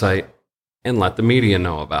website and let the media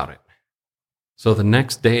know about it. So the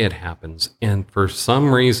next day it happens, and for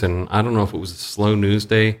some reason, I don't know if it was a slow news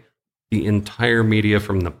day, the entire media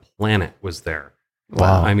from the planet was there.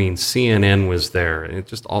 Wow. I mean, CNN was there, and it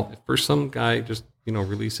just all for some guy just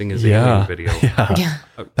releasing his alien video.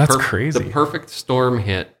 That's crazy. The perfect storm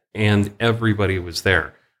hit, and everybody was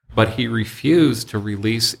there. But he refused to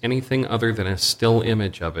release anything other than a still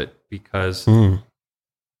image of it, because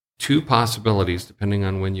two possibilities, depending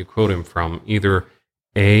on when you quote him from: either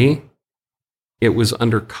A, it was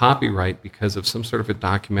under copyright because of some sort of a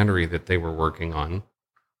documentary that they were working on,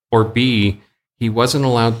 or B, he wasn't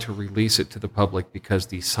allowed to release it to the public because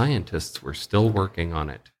the scientists were still working on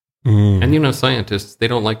it. And scientists, they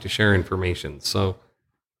don't like to share information. So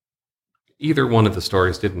either one of the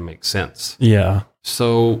stories didn't make sense. Yeah.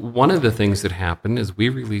 So one of the things that happened is we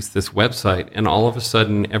released this website, and all of a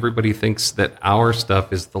sudden everybody thinks that our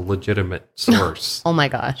stuff is the legitimate source. Oh my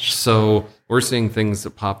gosh. So we're seeing things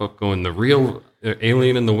that pop up going, the real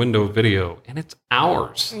alien in the window video, and it's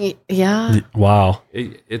ours. Yeah. Wow.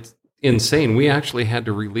 It's insane. We actually had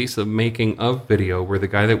to release a making of video where the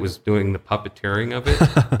guy that was doing the puppeteering of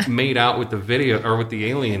it made out with the video or with the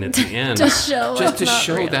alien at the end to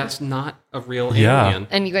show that's not a real alien.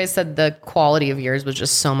 And you guys said the quality of yours was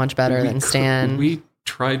just so much better than Stan. We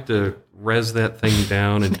tried to res that thing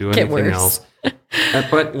down and do anything else.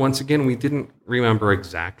 But once again, we didn't remember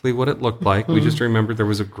exactly what it looked like. We just remembered there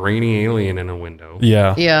was a grainy alien in a window.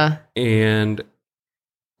 Yeah. Yeah. And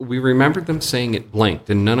we remembered them saying it blinked,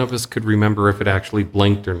 and none of us could remember if it actually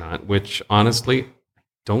blinked or not, which honestly, I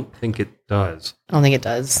don't think it does. I don't think it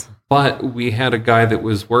does. But we had a guy that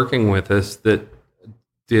was working with us that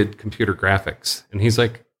did computer graphics, and he's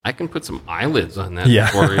like, I can put some eyelids on that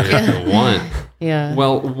for you if you want. Yeah.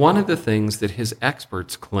 Well, one of the things that his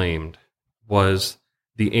experts claimed was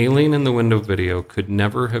the alien in the window video could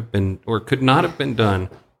not have been done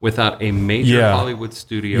without a major Hollywood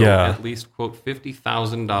studio at least, quote,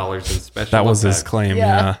 $50,000 in special That was effects. his claim,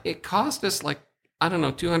 yeah. It cost us like, I don't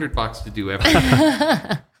know, $200 to do everything.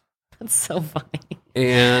 That's so funny.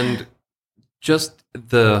 And just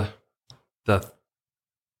the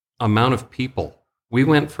amount of people. We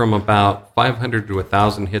went from about 500 to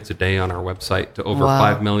 1,000 hits a day on our website to over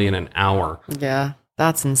 5 million an hour. Yeah.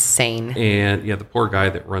 That's insane. And the poor guy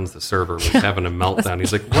that runs the server was having a meltdown.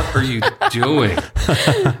 He's like, what are you doing?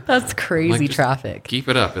 That's crazy traffic. Keep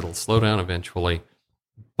it up. It'll slow down eventually.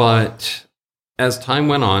 But as time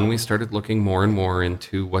went on, we started looking more and more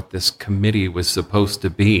into what this committee was supposed to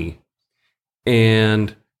be.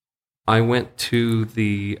 And I went to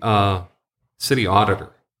the city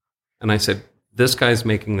auditor and I said, this guy's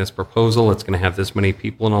making this proposal. It's going to have this many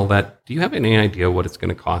people and all that. Do you have any idea what it's going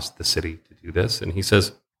to cost the city to do this? And he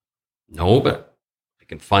says, no, but I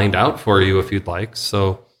can find out for you if you'd like.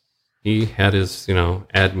 So he had his,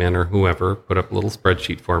 admin or whoever put up a little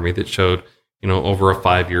spreadsheet for me that showed, over a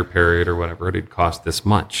 5-year period or whatever, it'd cost this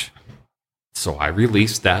much. So I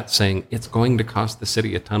released that saying, it's going to cost the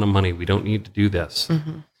city a ton of money. We don't need to do this.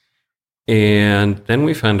 Mm-hmm. And then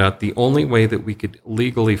we found out the only way that we could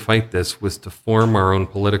legally fight this was to form our own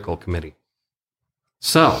political committee.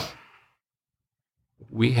 So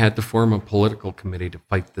we had to form a political committee to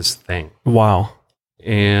fight this thing. Wow.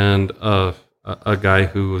 And a guy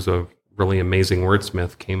who was a really amazing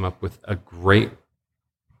wordsmith came up with a great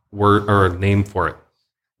word or a name for it.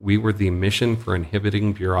 We were the Mission for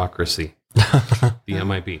Inhibiting Bureaucracy, the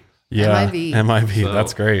MIB. Yeah, MIB. So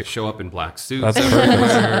that's great. Show up in black suits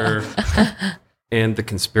everywhere. And the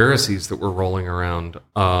conspiracies that were rolling around.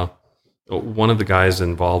 One of the guys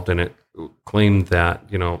involved in it claimed that,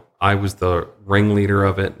 I was the ringleader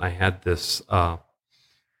of it. And I had this,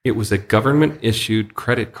 it was a government-issued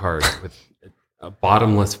credit card with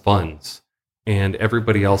bottomless funds. And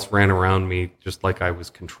everybody else ran around me just like I was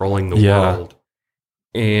controlling the world.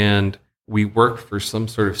 And we worked for some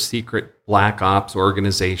sort of secret black ops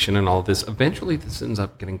organization and all this. Eventually, this ends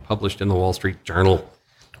up getting published in the Wall Street Journal.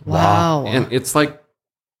 Wow. And it's like,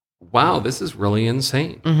 wow, this is really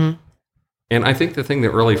insane. Mm-hmm. And I think the thing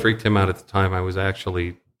that really freaked him out at the time, I was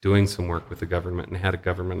actually doing some work with the government and had a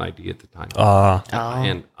government ID at the time.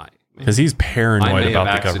 And because he's paranoid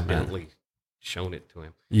about the government. I accidentally shown it to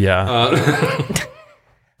him. Yeah.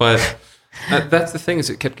 But that's the thing, is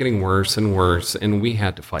it kept getting worse and worse, and we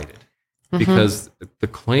had to fight it. Because the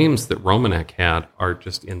claims that Romanek had are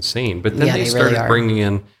just insane. But then they started really bringing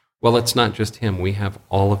in, well, it's not just him. We have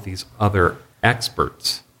all of these other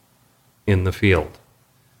experts in the field.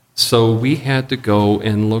 So we had to go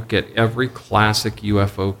and look at every classic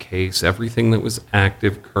UFO case, everything that was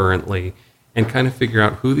active currently, and kind of figure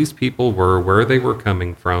out who these people were, where they were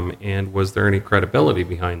coming from, and was there any credibility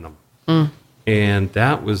behind them. And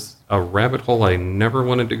that was a rabbit hole I never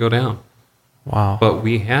wanted to go down. Wow. But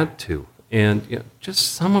we had to. And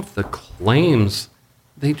just some of the claims,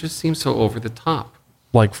 they just seem so over the top.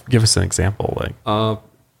 Like, give us an example.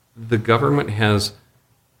 The government has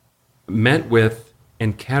met with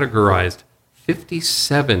and categorized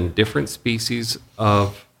 57 different species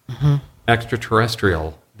of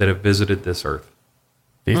extraterrestrial that have visited this Earth.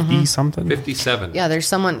 50 something? 57. Yeah, there's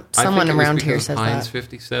someone around here says Heinz that.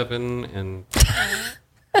 57, and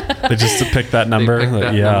they just picked that number. They picked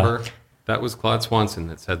that number. That was Claude Swanson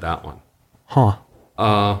that said that one. Huh.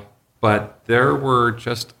 But there were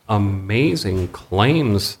just amazing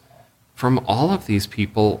claims from all of these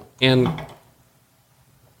people. And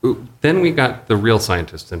then we got the real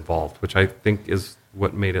scientists involved, which I think is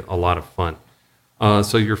what made it a lot of fun.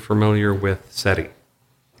 So you're familiar with SETI?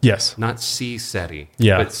 Yes. Not SETI,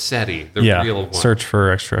 but SETI, the real one. Search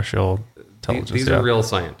for Extraterrestrial Intelligence. These are real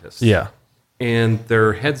scientists. Yeah. And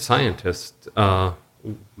their head scientist,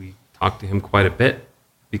 we talked to him quite a bit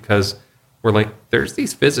because we're like, there's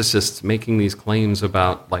these physicists making these claims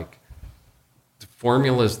about like the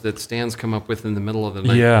formulas that Stan's come up with in the middle of the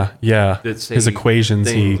night. Yeah. His equations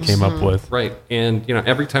he came up with. Right. And,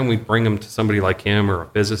 every time we bring them to somebody like him or a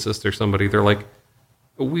physicist or somebody, they're like,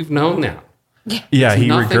 we've known that. Yeah, he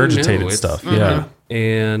regurgitated stuff. Yeah.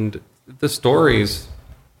 And the stories,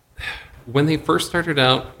 when they first started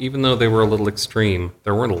out, even though they were a little extreme,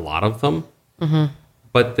 there weren't a lot of them.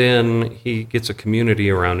 But then he gets a community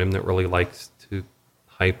around him that really likes to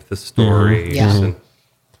hype the stories. And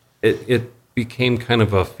it became kind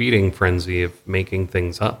of a feeding frenzy of making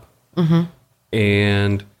things up.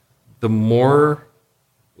 And the more,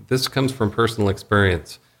 this comes from personal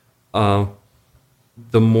experience,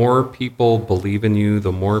 the more people believe in you,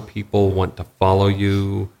 the more people want to follow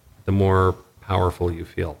you, the more powerful you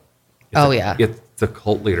feel. It's the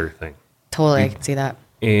cult leader thing. Totally, I can see that.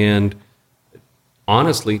 And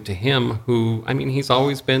honestly, to him, he's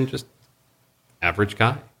always been just average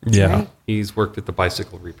guy. Yeah. Right? He's worked at the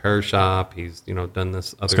bicycle repair shop. He's, done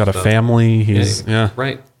this other stuff. He's got a family.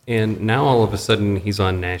 Right. And now all of a sudden he's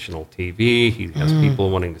on national TV. He has people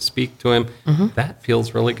wanting to speak to him. That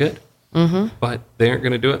feels really good. But they aren't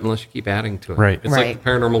going to do it unless you keep adding to it. Right. It's like the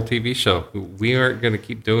Paranormal TV show. We aren't going to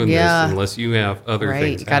keep doing this unless you have other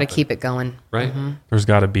things. You got to keep it going. Right. There's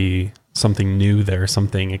got to be something new there,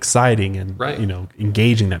 something exciting and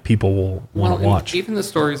engaging that people will want to watch. Even the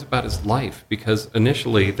stories about his life, because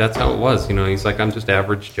initially that's how it was. He's like, I'm just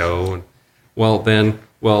average Joe. And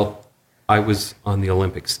I was on the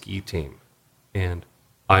Olympic ski team, and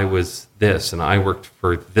I was this, and I worked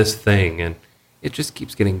for this thing, and it just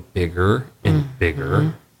keeps getting bigger and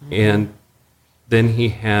bigger. And then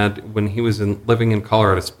when he was living in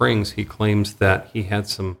Colorado Springs, he claims that he had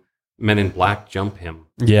some men in black jump him.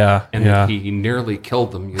 Yeah. And he nearly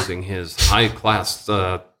killed them using his high-class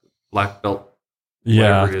black belt,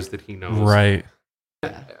 whatever it is that he knows. Right.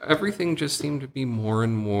 Everything just seemed to be more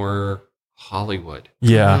and more Hollywood.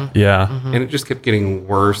 Yeah, And it just kept getting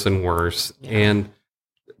worse and worse. Yeah. And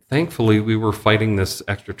thankfully, we were fighting this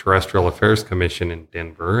Extraterrestrial Affairs Commission in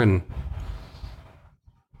Denver. And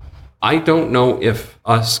I don't know if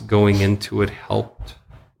us going into it helped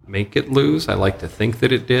make it lose. I like to think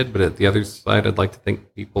that it did. But at the other side, I'd like to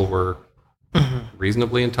think people were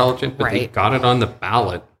reasonably intelligent. But they got it on the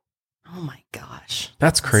ballot. Oh my gosh.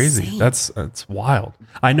 That's crazy. Insane. That's wild.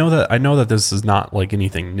 I know that this is not like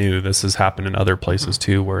anything new. This has happened in other places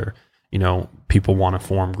too, where, people want to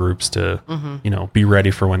form groups to, be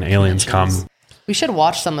ready for when aliens come. We should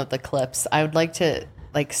watch some of the clips. I would like to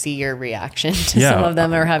see your reaction to some of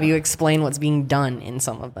them, or have you explain what's being done in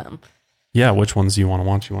some of them. Yeah, which ones do you want to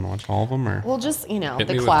watch? You want to watch all of them, or? Well, just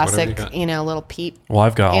the classic, little peep. Well,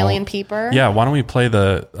 I've got alien peeper. Yeah, why don't we play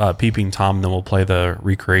the peeping Tom, and then we'll play the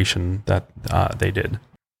recreation that they did.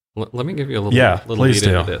 Let me give you a little lead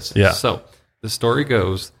into this. Yeah. So the story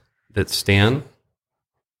goes that Stan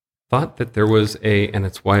thought that there was and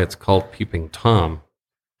it's why it's called Peeping Tom,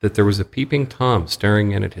 that there was a peeping Tom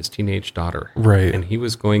staring in at his teenage daughter. Right. And he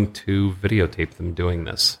was going to videotape them doing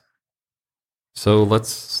this. So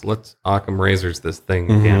let's Occam Razors this thing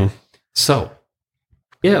again. So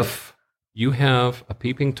if you have a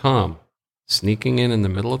peeping Tom sneaking in the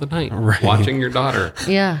middle of the night, watching your daughter,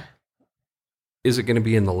 is it going to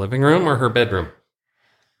be in the living room or her bedroom?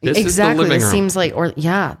 This exactly. Is the living this room. Seems like,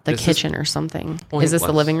 the kitchen or something. Is this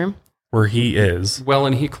the living room? Where he is. Well,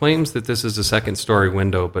 and he claims that this is a second story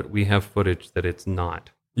window, but we have footage that it's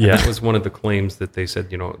not. Yeah. And that was one of the claims that they said,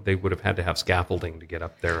 they would have had to have scaffolding to get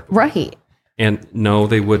up there. Right. And no,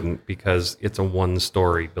 they wouldn't, because it's a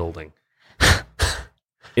one-story building.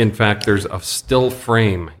 In fact, there's a still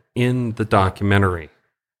frame in the documentary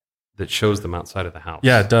that shows them outside of the house.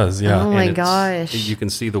 Yeah, it does. Yeah. Oh my gosh. You can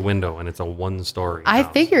see the window, and it's a one-story I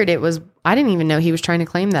house. figured it was. I didn't even know he was trying to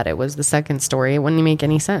claim that it was the second story. It wouldn't make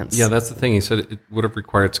any sense. Yeah, that's the thing. He said it would have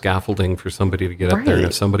required scaffolding for somebody to get up there. And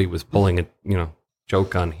if somebody was pulling a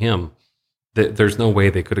joke on him, there's no way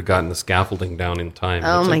they could have gotten the scaffolding down in time.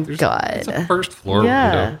 Oh my God. It's a first floor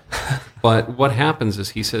window. But what happens is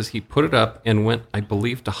he says he put it up and went, I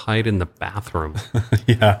believe, to hide in the bathroom.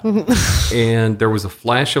 Yeah. And there was a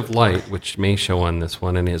flash of light, which may show on this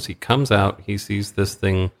one. And as he comes out, he sees this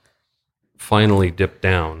thing finally dip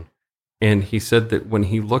down. And he said that when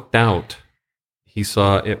he looked out, he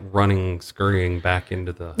saw it scurrying back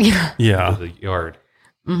into the, into the yard.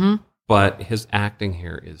 Mm-hmm. But his acting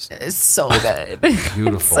here is so good.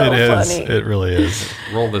 Beautiful. So it is. Funny. It really is.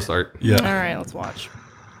 Roll this, Art. Yeah. All right, let's watch.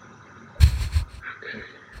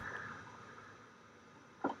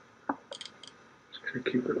 Just gonna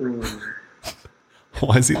keep it rolling.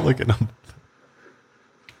 Why is he looking up?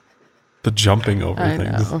 The jumping over I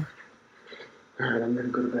things. know. All right, I'm gonna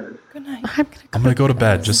go to bed. Good night. I'm gonna go to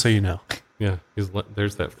bed, just so you know. Yeah, there's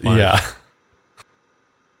that flash. Yeah.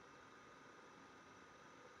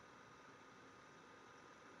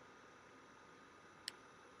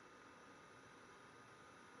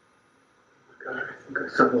 God, I think I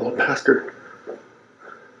saw the little bastard.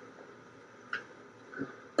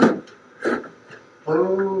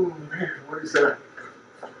 Oh man, what is that?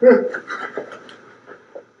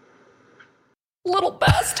 Little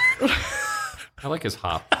bastard. I like his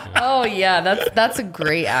hop. Oh yeah, that's a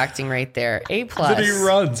great acting right there. A+. Then he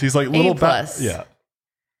runs. He's like little A+. Yeah.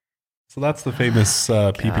 So that's the famous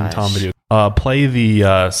Peeping Tom video. Play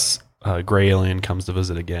the gray alien comes to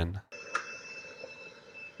visit again.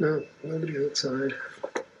 No, nobody outside.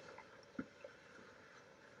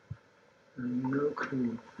 No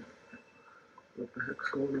clue what the heck's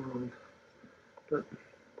going on. But,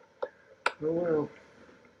 oh well.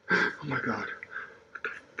 Oh my God. What the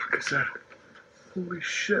fuck is that? Holy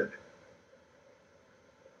shit.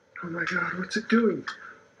 Oh my God, what's it doing?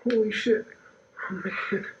 Holy shit. Oh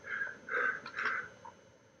man.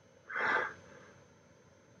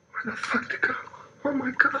 Where the fuck did it go? Oh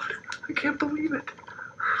my God, I can't believe it.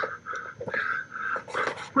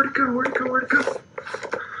 Where'd it go? Where'd it go? Where'd it go?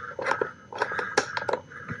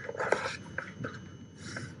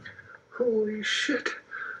 Holy shit.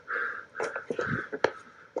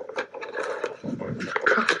 Oh my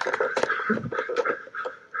God.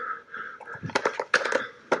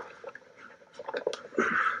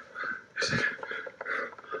 Is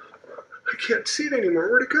can't see it anymore.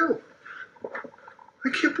 Where'd it go? I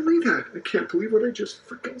can't believe that. I can't believe what I just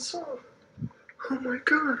freaking saw. Oh my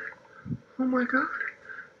God. Oh my God.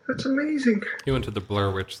 That's amazing. He went to the Blair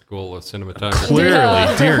Witch School of Cinematography.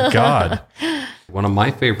 Clearly, dear God. One of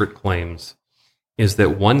my favorite claims is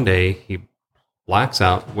that one day he blacks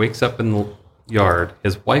out, wakes up in the yard,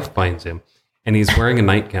 his wife finds him, and he's wearing a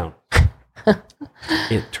nightgown.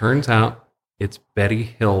 It turns out it's Betty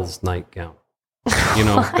Hill's nightgown. You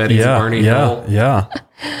know, Betty's Barney Hill. Yeah.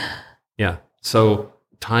 Yeah. So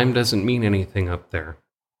time doesn't mean anything up there.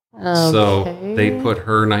 Okay. So they put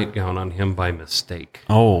her nightgown on him by mistake.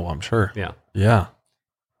 Oh, I'm sure. Yeah. Yeah.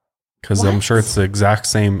 Because I'm sure it's the exact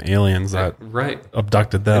same aliens that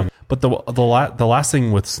abducted them. But the last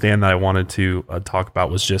thing with Stan that I wanted to talk about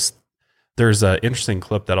was just, there's an interesting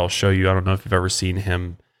clip that I'll show you. I don't know if you've ever seen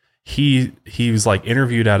him. He was like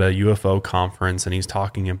interviewed at a UFO conference, and he's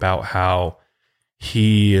talking about how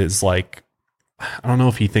he is like, I don't know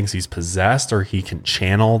if he thinks he's possessed or he can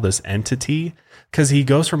channel this entity, because he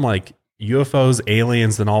goes from like UFOs,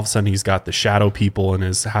 aliens, then all of a sudden he's got the shadow people in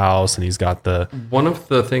his house, and he's got the... One of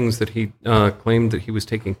the things that he claimed that he was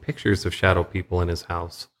taking pictures of shadow people in his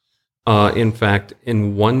house. In fact,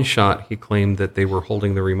 in one shot, he claimed that they were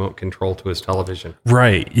holding the remote control to his television.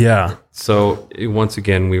 Right, yeah. So once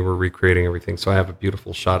again, we were recreating everything. So I have a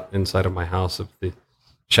beautiful shot inside of my house of the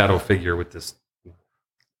shadow figure with this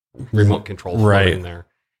remote control floating there.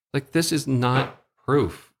 Like, this is not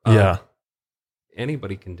proof.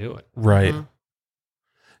 Anybody can do it. Right. Mm-hmm.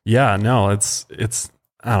 Yeah, no, it's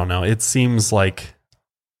I don't know. It seems like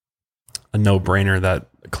a no-brainer that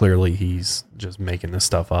clearly he's just making this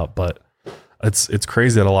stuff up, but it's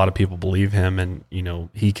crazy that a lot of people believe him, and you know,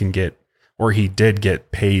 he can get, or he did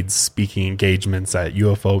get paid speaking engagements at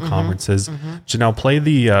UFO conferences. Janelle, play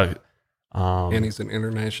the and he's an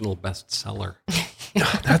international bestseller.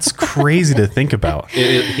 That's crazy to think about.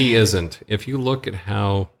 He isn't. If you look at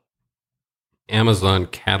how Amazon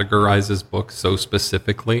categorizes books so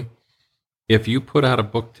specifically, if you put out a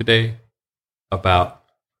book today about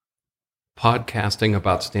podcasting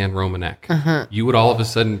about Stan Romanek, you would all of a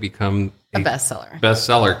sudden become a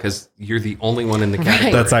bestseller because you're the only one in the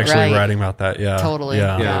category. That's actually writing about that. Yeah, totally.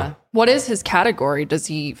 Yeah. What is his category? Does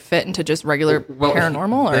he fit into just regular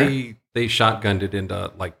paranormal? Or they shotgunned it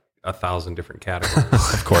into like 1,000 different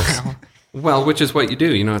categories. Of course. Well, which is what you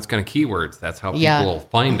do. You know, it's kind of keywords. That's how people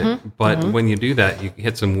find it. But when you do that, you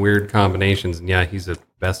hit some weird combinations. And he's a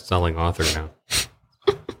best-selling author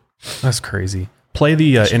now. That's crazy. Play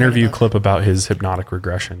the interview clip about his hypnotic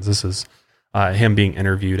regressions. This is him being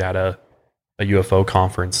interviewed at a UFO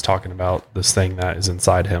conference talking about this thing that is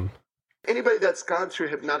inside him. Anybody that's gone through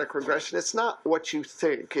hypnotic regression, it's not what you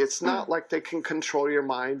think. It's not like they can control your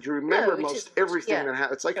mind. You remember everything that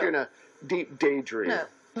happens. It's like you're in a deep daydream.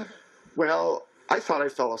 Well, I thought I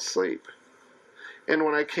fell asleep. And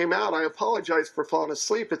when I came out, I apologized for falling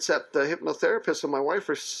asleep, except the hypnotherapist and my wife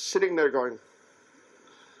were sitting there going,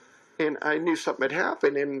 and I knew something had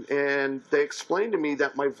happened. And they explained to me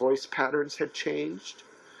that my voice patterns had changed.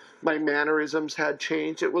 My mannerisms had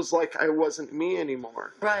changed. It was like I wasn't me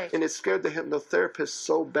anymore. Right. And it scared the hypnotherapist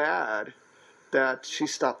so bad that she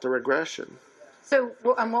stopped the regression. So,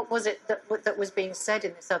 and what was it that was being said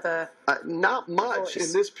in this other? Not much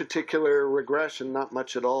in this particular regression. Not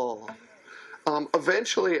much at all.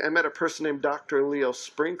 Eventually, I met a person named Dr. Leo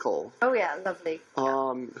Sprinkle. Oh yeah, lovely.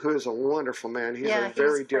 Who is a wonderful man. He's a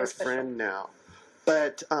very dear friend now.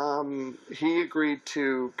 But he agreed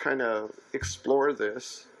to kind of explore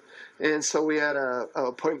this. And so we had an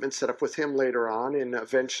appointment set up with him later on, and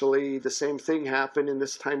eventually the same thing happened, and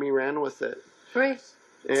this time he ran with it. Great.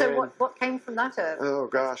 And so what came from that? Oh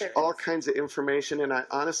gosh, all kinds of information, and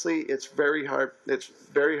honestly, it's very hard. It's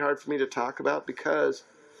very hard for me to talk about because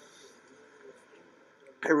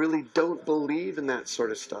I really don't believe in that sort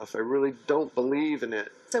of stuff. I really don't believe in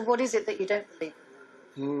it. So what is it that you don't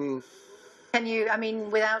believe? Can you, I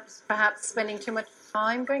mean, without perhaps spending too much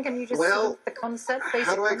time going, can you just sort of the concept, basic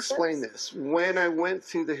how do I concepts? explain this? When I went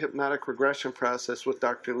through the hypnotic regression process with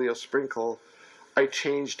Dr. Leo Sprinkle, I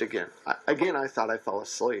changed again. I thought I fell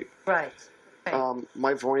asleep. Right. Okay.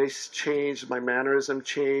 My voice changed, my mannerism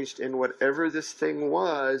changed, and whatever this thing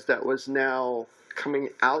was that was now coming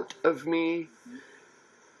out of me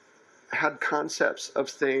had concepts of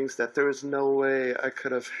things that there was no way I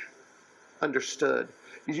could have understood.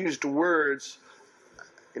 You used words,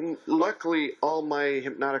 and luckily all my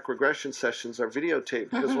hypnotic regression sessions are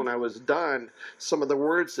videotaped because when I was done, some of the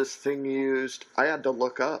words this thing used, I had to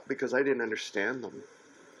look up because I didn't understand them.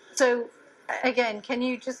 So, again, can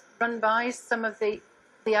you just run by some of the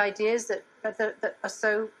ideas that are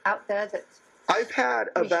so out there that I've had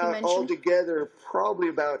about altogether probably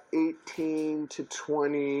about 18 to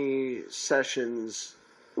 20 sessions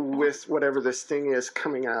with whatever this thing is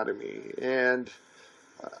coming out of me. And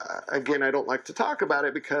again, I don't like to talk about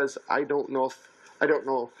it because I don't know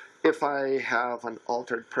if I have an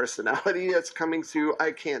altered personality that's coming through.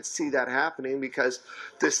 I can't see that happening because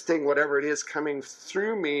this thing, whatever it is coming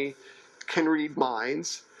through me, can read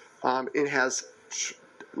minds. It has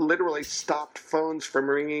literally stopped phones from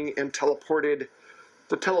ringing and teleported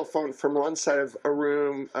the telephone from one side of a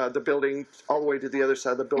room, the building, all the way to the other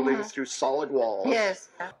side of the building through solid walls. Yes.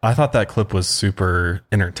 I thought that clip was super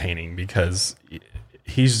entertaining because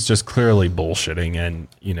he's just clearly bullshitting, and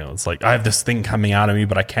it's like, I have this thing coming out of me,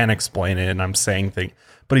 but I can't explain it, and I'm saying things,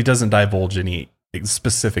 but he doesn't divulge any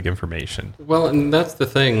specific information. Well, and that's the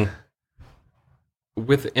thing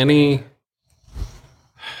with any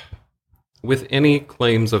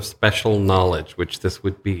claims of special knowledge, which this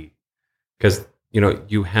would be, because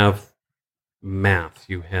you have math,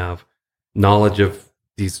 you have knowledge of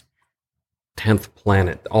these 10th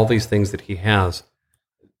planet, all these things that he has.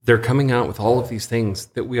 They're coming out with all of these things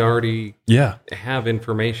that we already have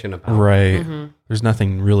information about. Right. There's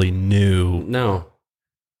nothing really new. No.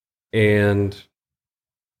 And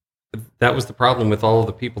that was the problem with all of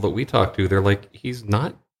the people that we talked to. They're like, he's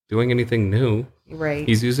not doing anything new. Right.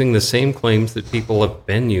 He's using the same claims that people have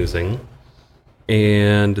been using.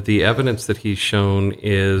 And the evidence that he's shown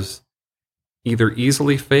is either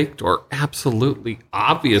easily faked or absolutely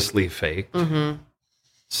obviously faked.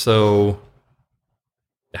 So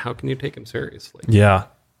how can you take him seriously? Yeah.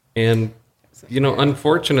 And,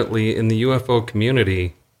 unfortunately, in the UFO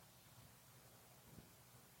community,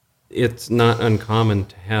 it's not uncommon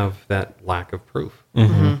to have that lack of proof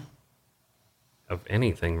of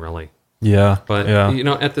anything, really. Yeah. But,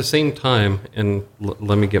 at the same time, and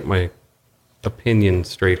let me get my opinion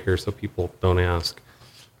straight here so people don't ask,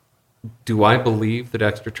 do I believe that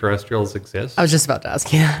extraterrestrials exist? I was just about to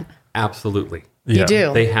ask you that. Absolutely. Yeah. You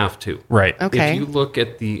do? They have to. Right. Okay. If you look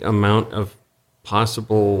at the amount of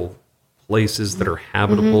possible places that are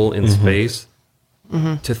habitable in space,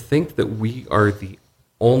 to think that we are the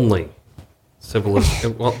only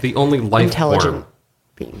civilization, the only life Intelligent form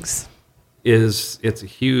beings. it's a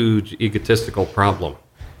huge egotistical problem.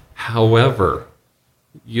 However,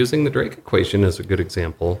 using the Drake equation as a good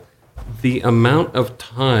example, the amount of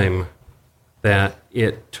time that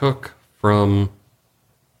it took from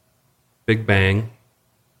Big Bang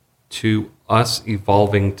to us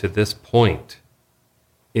evolving to this point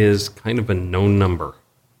is kind of a known number.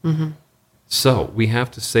 So we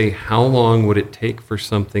have to say, how long would it take for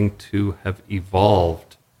something to have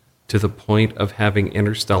evolved to the point of having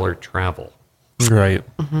interstellar travel? Right.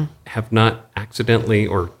 Have not accidentally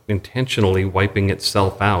or intentionally wiping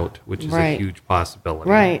itself out, which is a Right. huge possibility.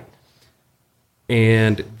 Right.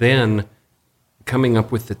 And then coming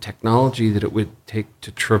up with the technology that it would take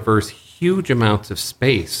to traverse huge amounts of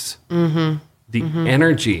space, the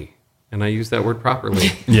energy, and I use that word properly,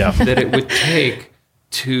 that it would take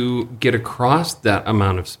to get across that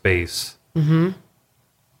amount of space.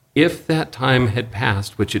 If that time had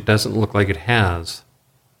passed, which it doesn't look like it has,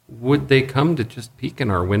 would they come to just peek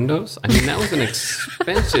in our windows? I mean, that was an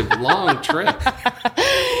expensive, long trip.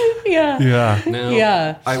 Yeah.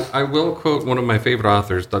 Now, I will quote one of my favorite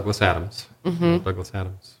authors, Douglas Adams. Douglas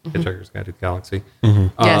Adams, Hitchhiker's Guide to the Galaxy.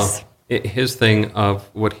 Yes. His thing of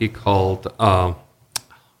what he called, I'm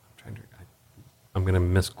going to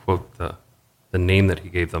misquote the name that he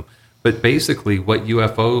gave them. But basically what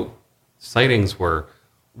UFO sightings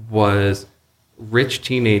was rich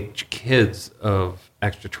teenage kids of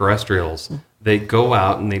extraterrestrials. They'd go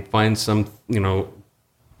out and they'd find some,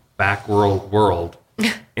 back world,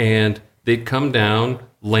 and they'd come down,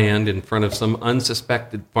 land in front of some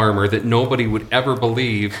unsuspected farmer that nobody would ever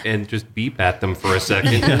believe, and just beep at them for a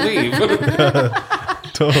second and leave.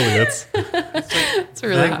 Totally. It's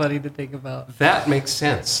really funny to think about. That makes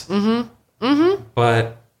sense.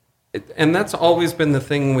 But, and that's always been the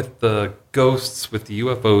thing with the ghosts, with the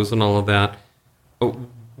UFOs and all of that.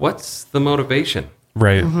 What's the motivation?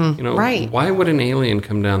 Right. Right. Why would an alien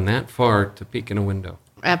come down that far to peek in a window?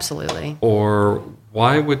 Absolutely. Or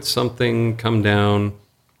why would something come down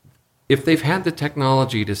if they've had the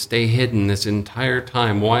technology to stay hidden this entire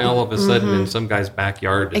time? Why all of a sudden in some guy's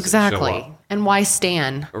backyard does it show up? And why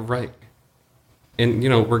Stan? Right. And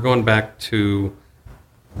we're going back to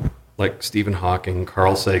like Stephen Hawking,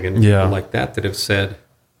 Carl Sagan, people like that have said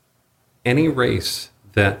any race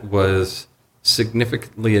that was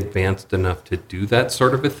significantly advanced enough to do that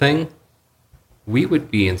sort of a thing, we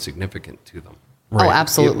would be insignificant to them. Right. Oh,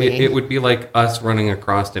 absolutely. It would be like us running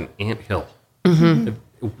across an anthill.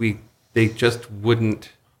 We they just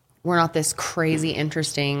wouldn't. We're not this crazy,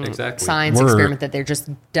 interesting science We're, experiment that they're just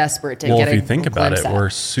desperate to get. Well, if you think about it, we're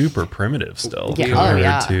super primitive still.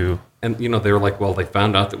 Yeah. And they were like, well, they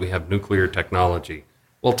found out that we have nuclear technology.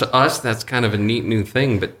 Well, to us, that's kind of a neat new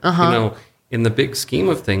thing, but in the big scheme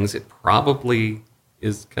of things, it probably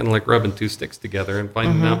is kind of like rubbing two sticks together and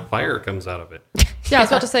finding out fire comes out of it. Yeah, I was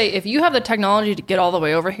about to say, if you have the technology to get all the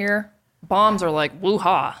way over here, bombs are like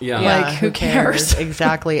woo-ha. Yeah. Like, who cares?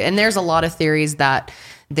 Exactly. And there's a lot of theories that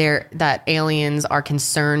aliens are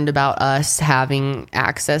concerned about us having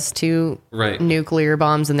access to nuclear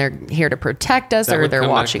bombs, and they're here to protect us, or they're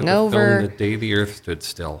watching over. The day the Earth stood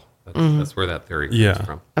still. That's where that theory comes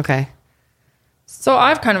from. Okay. So I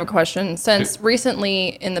have kind of a question. Since recently,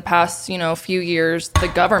 in the past, few years, the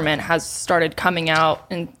government has started coming out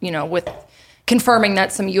and, with confirming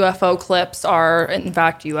that some UFO clips are, in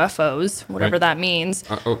fact, UFOs, whatever that means.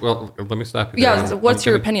 Well, let me stop you there. Yeah, what's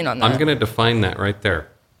your opinion on that? I'm going to define that right there.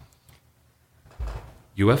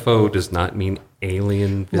 UFO does not mean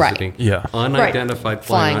alien visiting, unidentified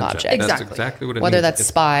flying object. Exactly. That's exactly what it means. Whether that's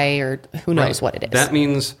spy or who knows what it is. That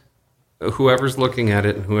means whoever's looking at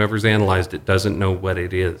it and whoever's analyzed it doesn't know what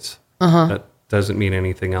it is. That doesn't mean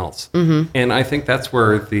anything else. And I think that's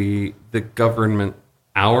where the government,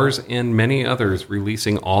 ours and many others,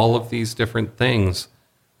 releasing all of these different things,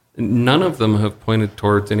 none of them have pointed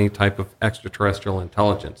towards any type of extraterrestrial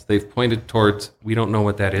intelligence. They've pointed towards, we don't know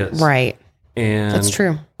what that is. Right. And that's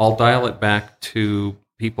true. I'll dial it back to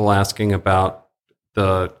people asking about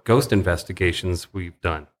the ghost investigations we've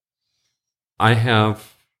done.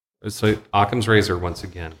 So Occam's razor once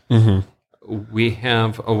again. We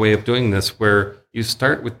have a way of doing this where you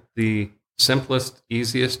start with the simplest,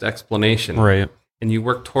 easiest explanation. Right. And you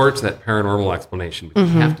work towards that paranormal explanation. But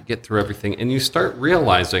you have to get through everything. And you start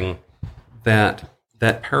realizing that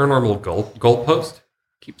paranormal goalpost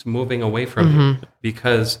keeps moving away from you.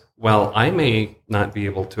 Because, while I may not be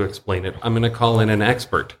able to explain it, I'm going to call in an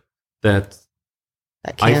expert that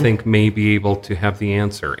I think may be able to have the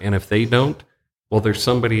answer. And if they don't, well, there's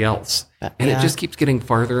somebody else. And it just keeps getting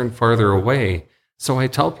farther and farther away. So I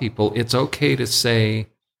tell people it's okay to say,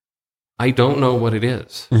 I don't know what it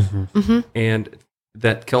is. And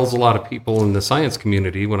that kills a lot of people in the science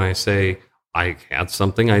community when I say, I had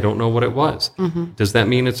something, I don't know what it was. Does that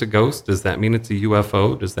mean it's a ghost? Does that mean it's a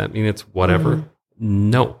UFO? Does that mean it's whatever?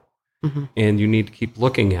 No. And you need to keep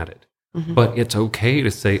looking at it. But it's okay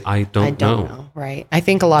to say, I don't know. Right. I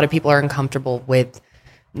think a lot of people are uncomfortable with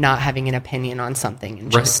not having an opinion on something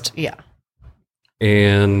and just,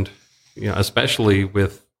 And, especially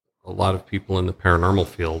with a lot of people in the paranormal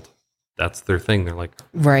field, that's their thing. They're like,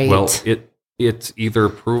 well, it's either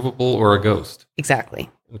provable or a ghost. Exactly.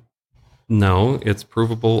 No, it's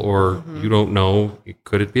provable, or you don't know.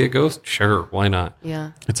 Could it be a ghost? Sure, why not?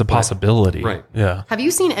 Yeah. It's a possibility. Right. Yeah. Have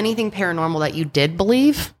you seen anything paranormal that you did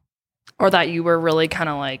believe? Or that you were really kind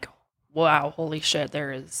of like, wow, holy shit,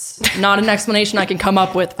 there is not an explanation I can come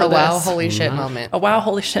up with for this. Wow, holy shit moment. A wow,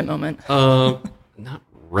 holy shit moment. Not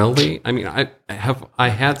really. I mean, I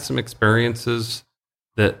had some experiences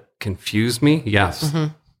that confused me. Yes.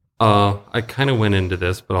 I kind of went into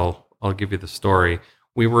this, but I'll give you the story.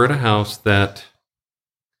 We were at a house that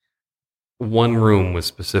one room was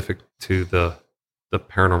specific to the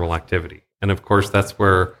paranormal activity. And of course, that's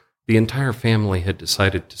where the entire family had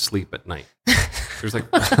decided to sleep at night. There's like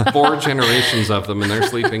 4 generations of them, and they're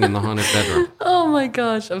sleeping in the haunted bedroom. Oh my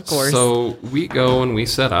gosh, of course. So we go and we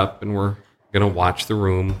set up, and we're going to watch the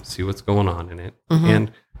room, see what's going on in it.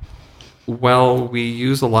 And while we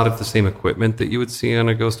use a lot of the same equipment that you would see on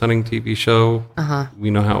a ghost hunting TV show,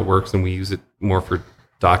 we know how it works, and we use it more for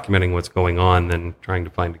documenting what's going on than trying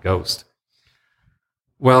to find a ghost.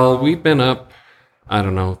 Well, we've been up,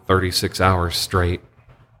 36 hours straight.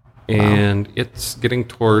 And it's getting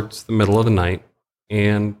towards the middle of the night,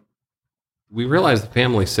 and we realize the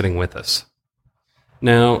family's sitting with us.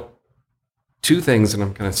 Now, 2 things, and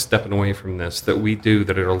I'm kind of stepping away from this, that we do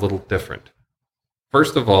that are a little different.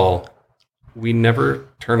 First of all, we never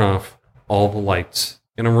turn off all the lights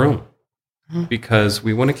in a room because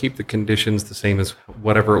we want to keep the conditions the same as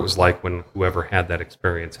whatever it was like when whoever had that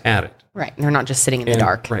experience had it. Right. They're not just sitting in the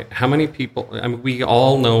dark. Right. How many people, we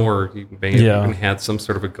all know, or you may have even had some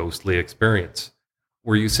sort of a ghostly experience.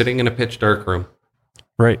 Were you sitting in a pitch dark room?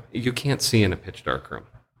 Right. You can't see in a pitch dark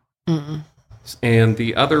room. And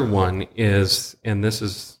the other one is, and this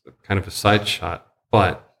is kind of a side shot,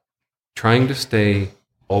 but trying to stay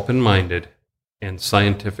open-minded and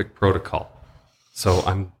scientific protocol. So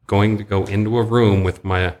I'm going to go into a room with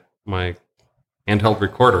my handheld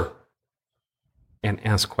recorder and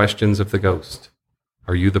ask questions of the ghost.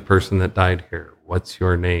 Are you the person that died here? What's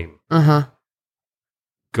your name? Uh-huh.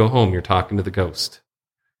 Go home. You're talking to the ghost.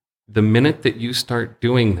 The minute that you start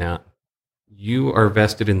doing that, you are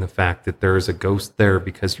vested in the fact that there is a ghost there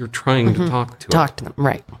because you're trying to talk to them.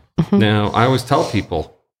 Right. Now, I always tell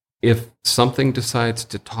people, if something decides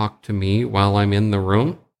to talk to me while I'm in the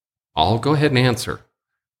room, I'll go ahead and answer.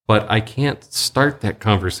 But I can't start that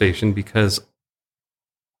conversation because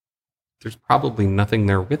there's probably nothing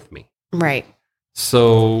there with me. Right.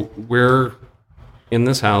 So we're in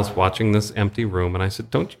this house watching this empty room, and I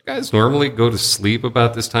said, don't you guys normally go to sleep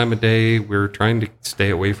about this time of day? We're trying to stay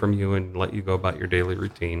away from you and let you go about your daily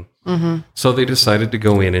routine. So they decided to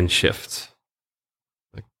go in shifts.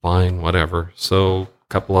 Like, fine, whatever. So a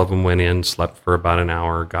couple of them went in, slept for about an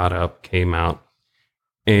hour, got up, came out.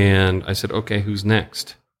 And I said, okay, who's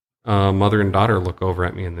next? Mother and daughter look over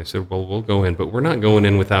at me and they said, well, we'll go in, but we're not going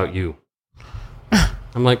in without you.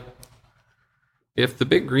 I'm like, if the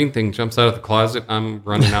big green thing jumps out of the closet, I'm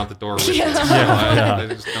running out the door with it. I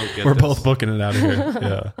just don't get We're this. both booking it out of here.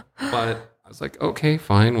 Yeah. But I was like, okay,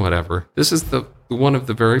 fine, whatever. This is the one of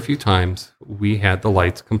the very few times we had the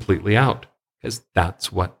lights completely out because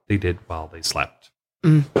that's what they did while they slept.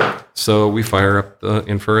 So we fire up the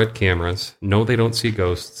infrared cameras. No, they don't see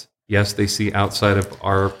ghosts. Yes, they see outside of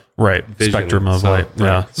our vision. Spectrum of light.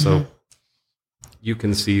 Yeah. So you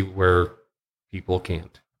can see where people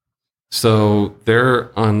can't. So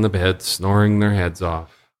they're on the bed snoring their heads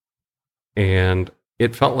off. And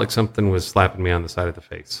it felt like something was slapping me on the side of the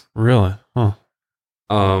face. Really?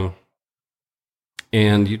 Huh.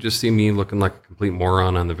 And you just see me looking like a complete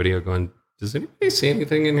moron on the video going, does anybody see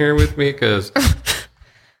anything in here with me?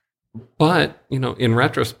 But, in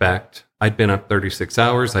retrospect, I'd been up 36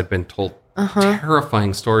 hours. I'd been told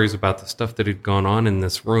terrifying stories about the stuff that had gone on in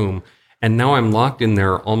this room. And now I'm locked in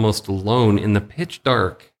there almost alone in the pitch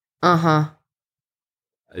dark.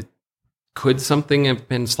 Could something have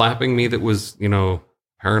been slapping me that was,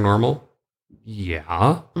 paranormal?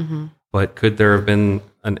 Yeah. But could there have been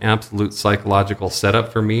an absolute psychological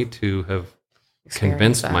setup for me to have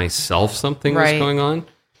convinced myself something was going on?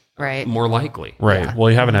 Right. More likely. Right. Yeah.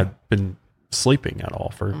 Well, you haven't been sleeping at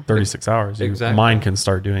all for 36 hours. Your mind can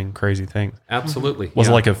start doing crazy things. Absolutely. Was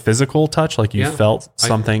it like a physical touch? Like you felt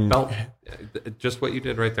something? I felt just what you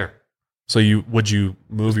did right there. So would you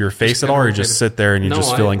move your face at all, or you just sit there and you're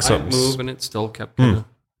just feeling something? I move and it still kept kind of.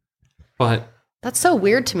 But that's so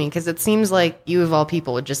weird to me because it seems like you of all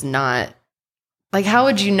people would just not. Like, how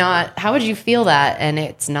would you feel that and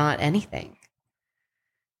it's not anything?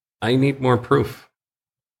 I need more proof.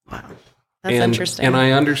 Wow. That's interesting. And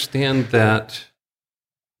I understand that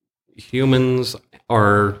humans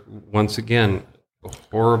are, once again,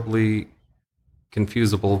 horribly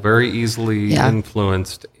confusable, very easily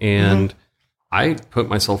influenced, and I put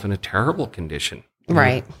myself in a terrible condition.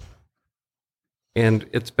 Right. And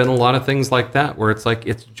it's been a lot of things like that where it's like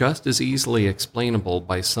it's just as easily explainable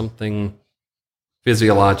by something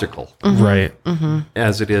physiological, right,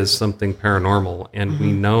 as it is something paranormal. And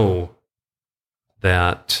we know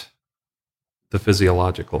that the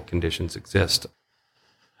physiological conditions exist.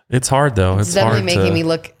 It's hard, though. It's definitely making me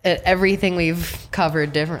look at everything we've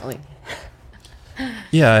covered differently.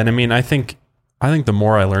 Yeah, and I mean, I think the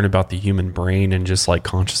more I learn about the human brain and just like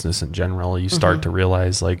consciousness in general, you start to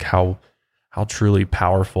realize like how truly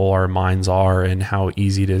powerful our minds are and how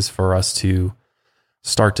easy it is for us to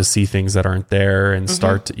start to see things that aren't there and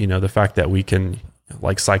start to, the fact that we can,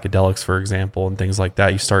 like psychedelics, for example, and things like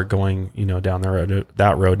that, you start going, down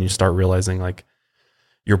that road and you start realizing like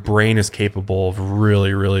your brain is capable of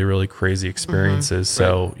really, really, really crazy experiences.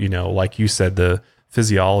 So, like you said, the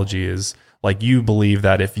physiology is like, you believe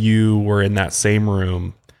that if you were in that same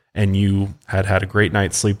room and you had a great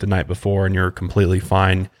night's sleep the night before and you're completely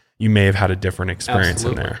fine, you may have had a different experience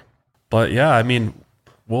in there. But yeah, I mean,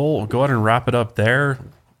 we'll go ahead and wrap it up there.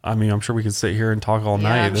 I mean, I'm sure we could sit here and talk all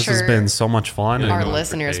night. This has been so much fun. Our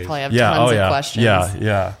listeners probably have tons of questions.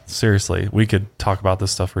 Yeah. Seriously. We could talk about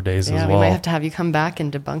this stuff for days as well. We might have to have you come back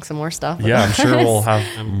and debunk some more stuff. Yeah, I'm sure we'll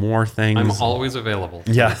have more things. I'm always available.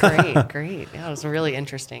 Yeah. Great. Yeah, it was really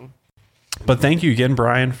interesting. But thank you again,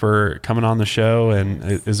 Bryan, for coming on the show. And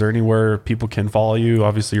is there anywhere people can follow you?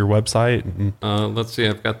 Obviously, your website. Let's see.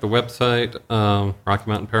 I've got the website,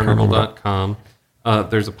 RockyMountainParanormal.com.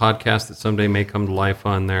 There's a podcast that someday may come to life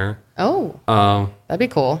on there. Oh, that'd be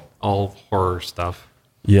cool. All horror stuff.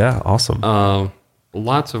 Yeah, awesome.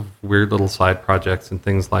 Lots of weird little side projects and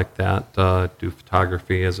things like that. Do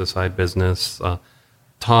photography as a side business.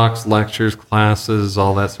 Talks, lectures, classes,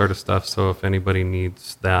 all that sort of stuff. So if anybody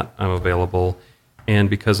needs that, I'm available.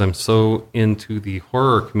 And because I'm so into the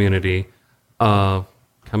horror community,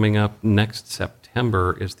 coming up next September,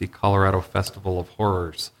 September is the Colorado Festival of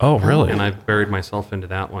Horrors. Oh, really? And I've buried myself into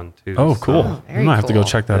that one too. Oh, cool. So I might have to go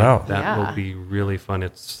check that out. That will be really fun.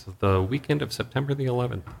 It's the weekend of September the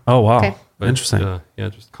 11th. Oh, wow. Okay. Interesting.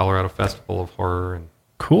 Just Colorado Festival of Horror. And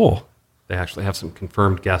cool. They actually have some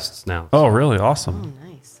confirmed guests now. Oh, really? Awesome. Oh,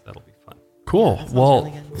 nice. That'll be fun. Cool. Well,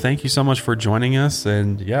 really thank you so much for joining us.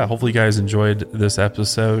 And hopefully you guys enjoyed this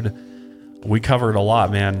episode. We covered a lot,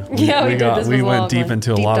 man. We went deep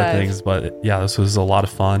into a lot of things, but this was a lot of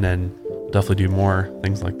fun, and we'll definitely do more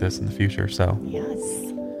things like this in the future. So, yes.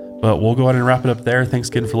 But we'll go ahead and wrap it up there. Thanks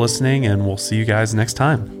again for listening, and we'll see you guys next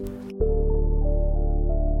time.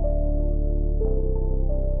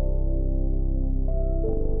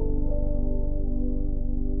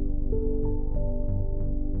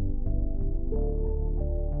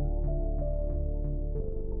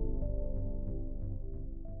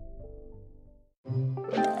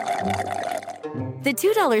 The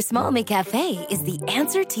 $2 Small McCafe is the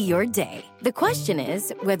answer to your day. The question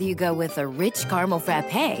is whether you go with a rich caramel frappe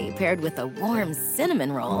paired with a warm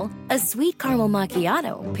cinnamon roll, a sweet caramel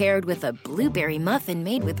macchiato paired with a blueberry muffin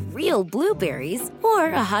made with real blueberries, or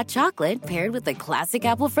a hot chocolate paired with a classic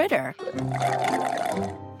apple fritter.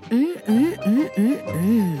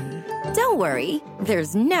 Don't worry,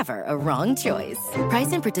 there's never a wrong choice.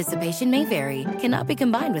 Price and participation may vary, cannot be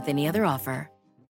combined with any other offer.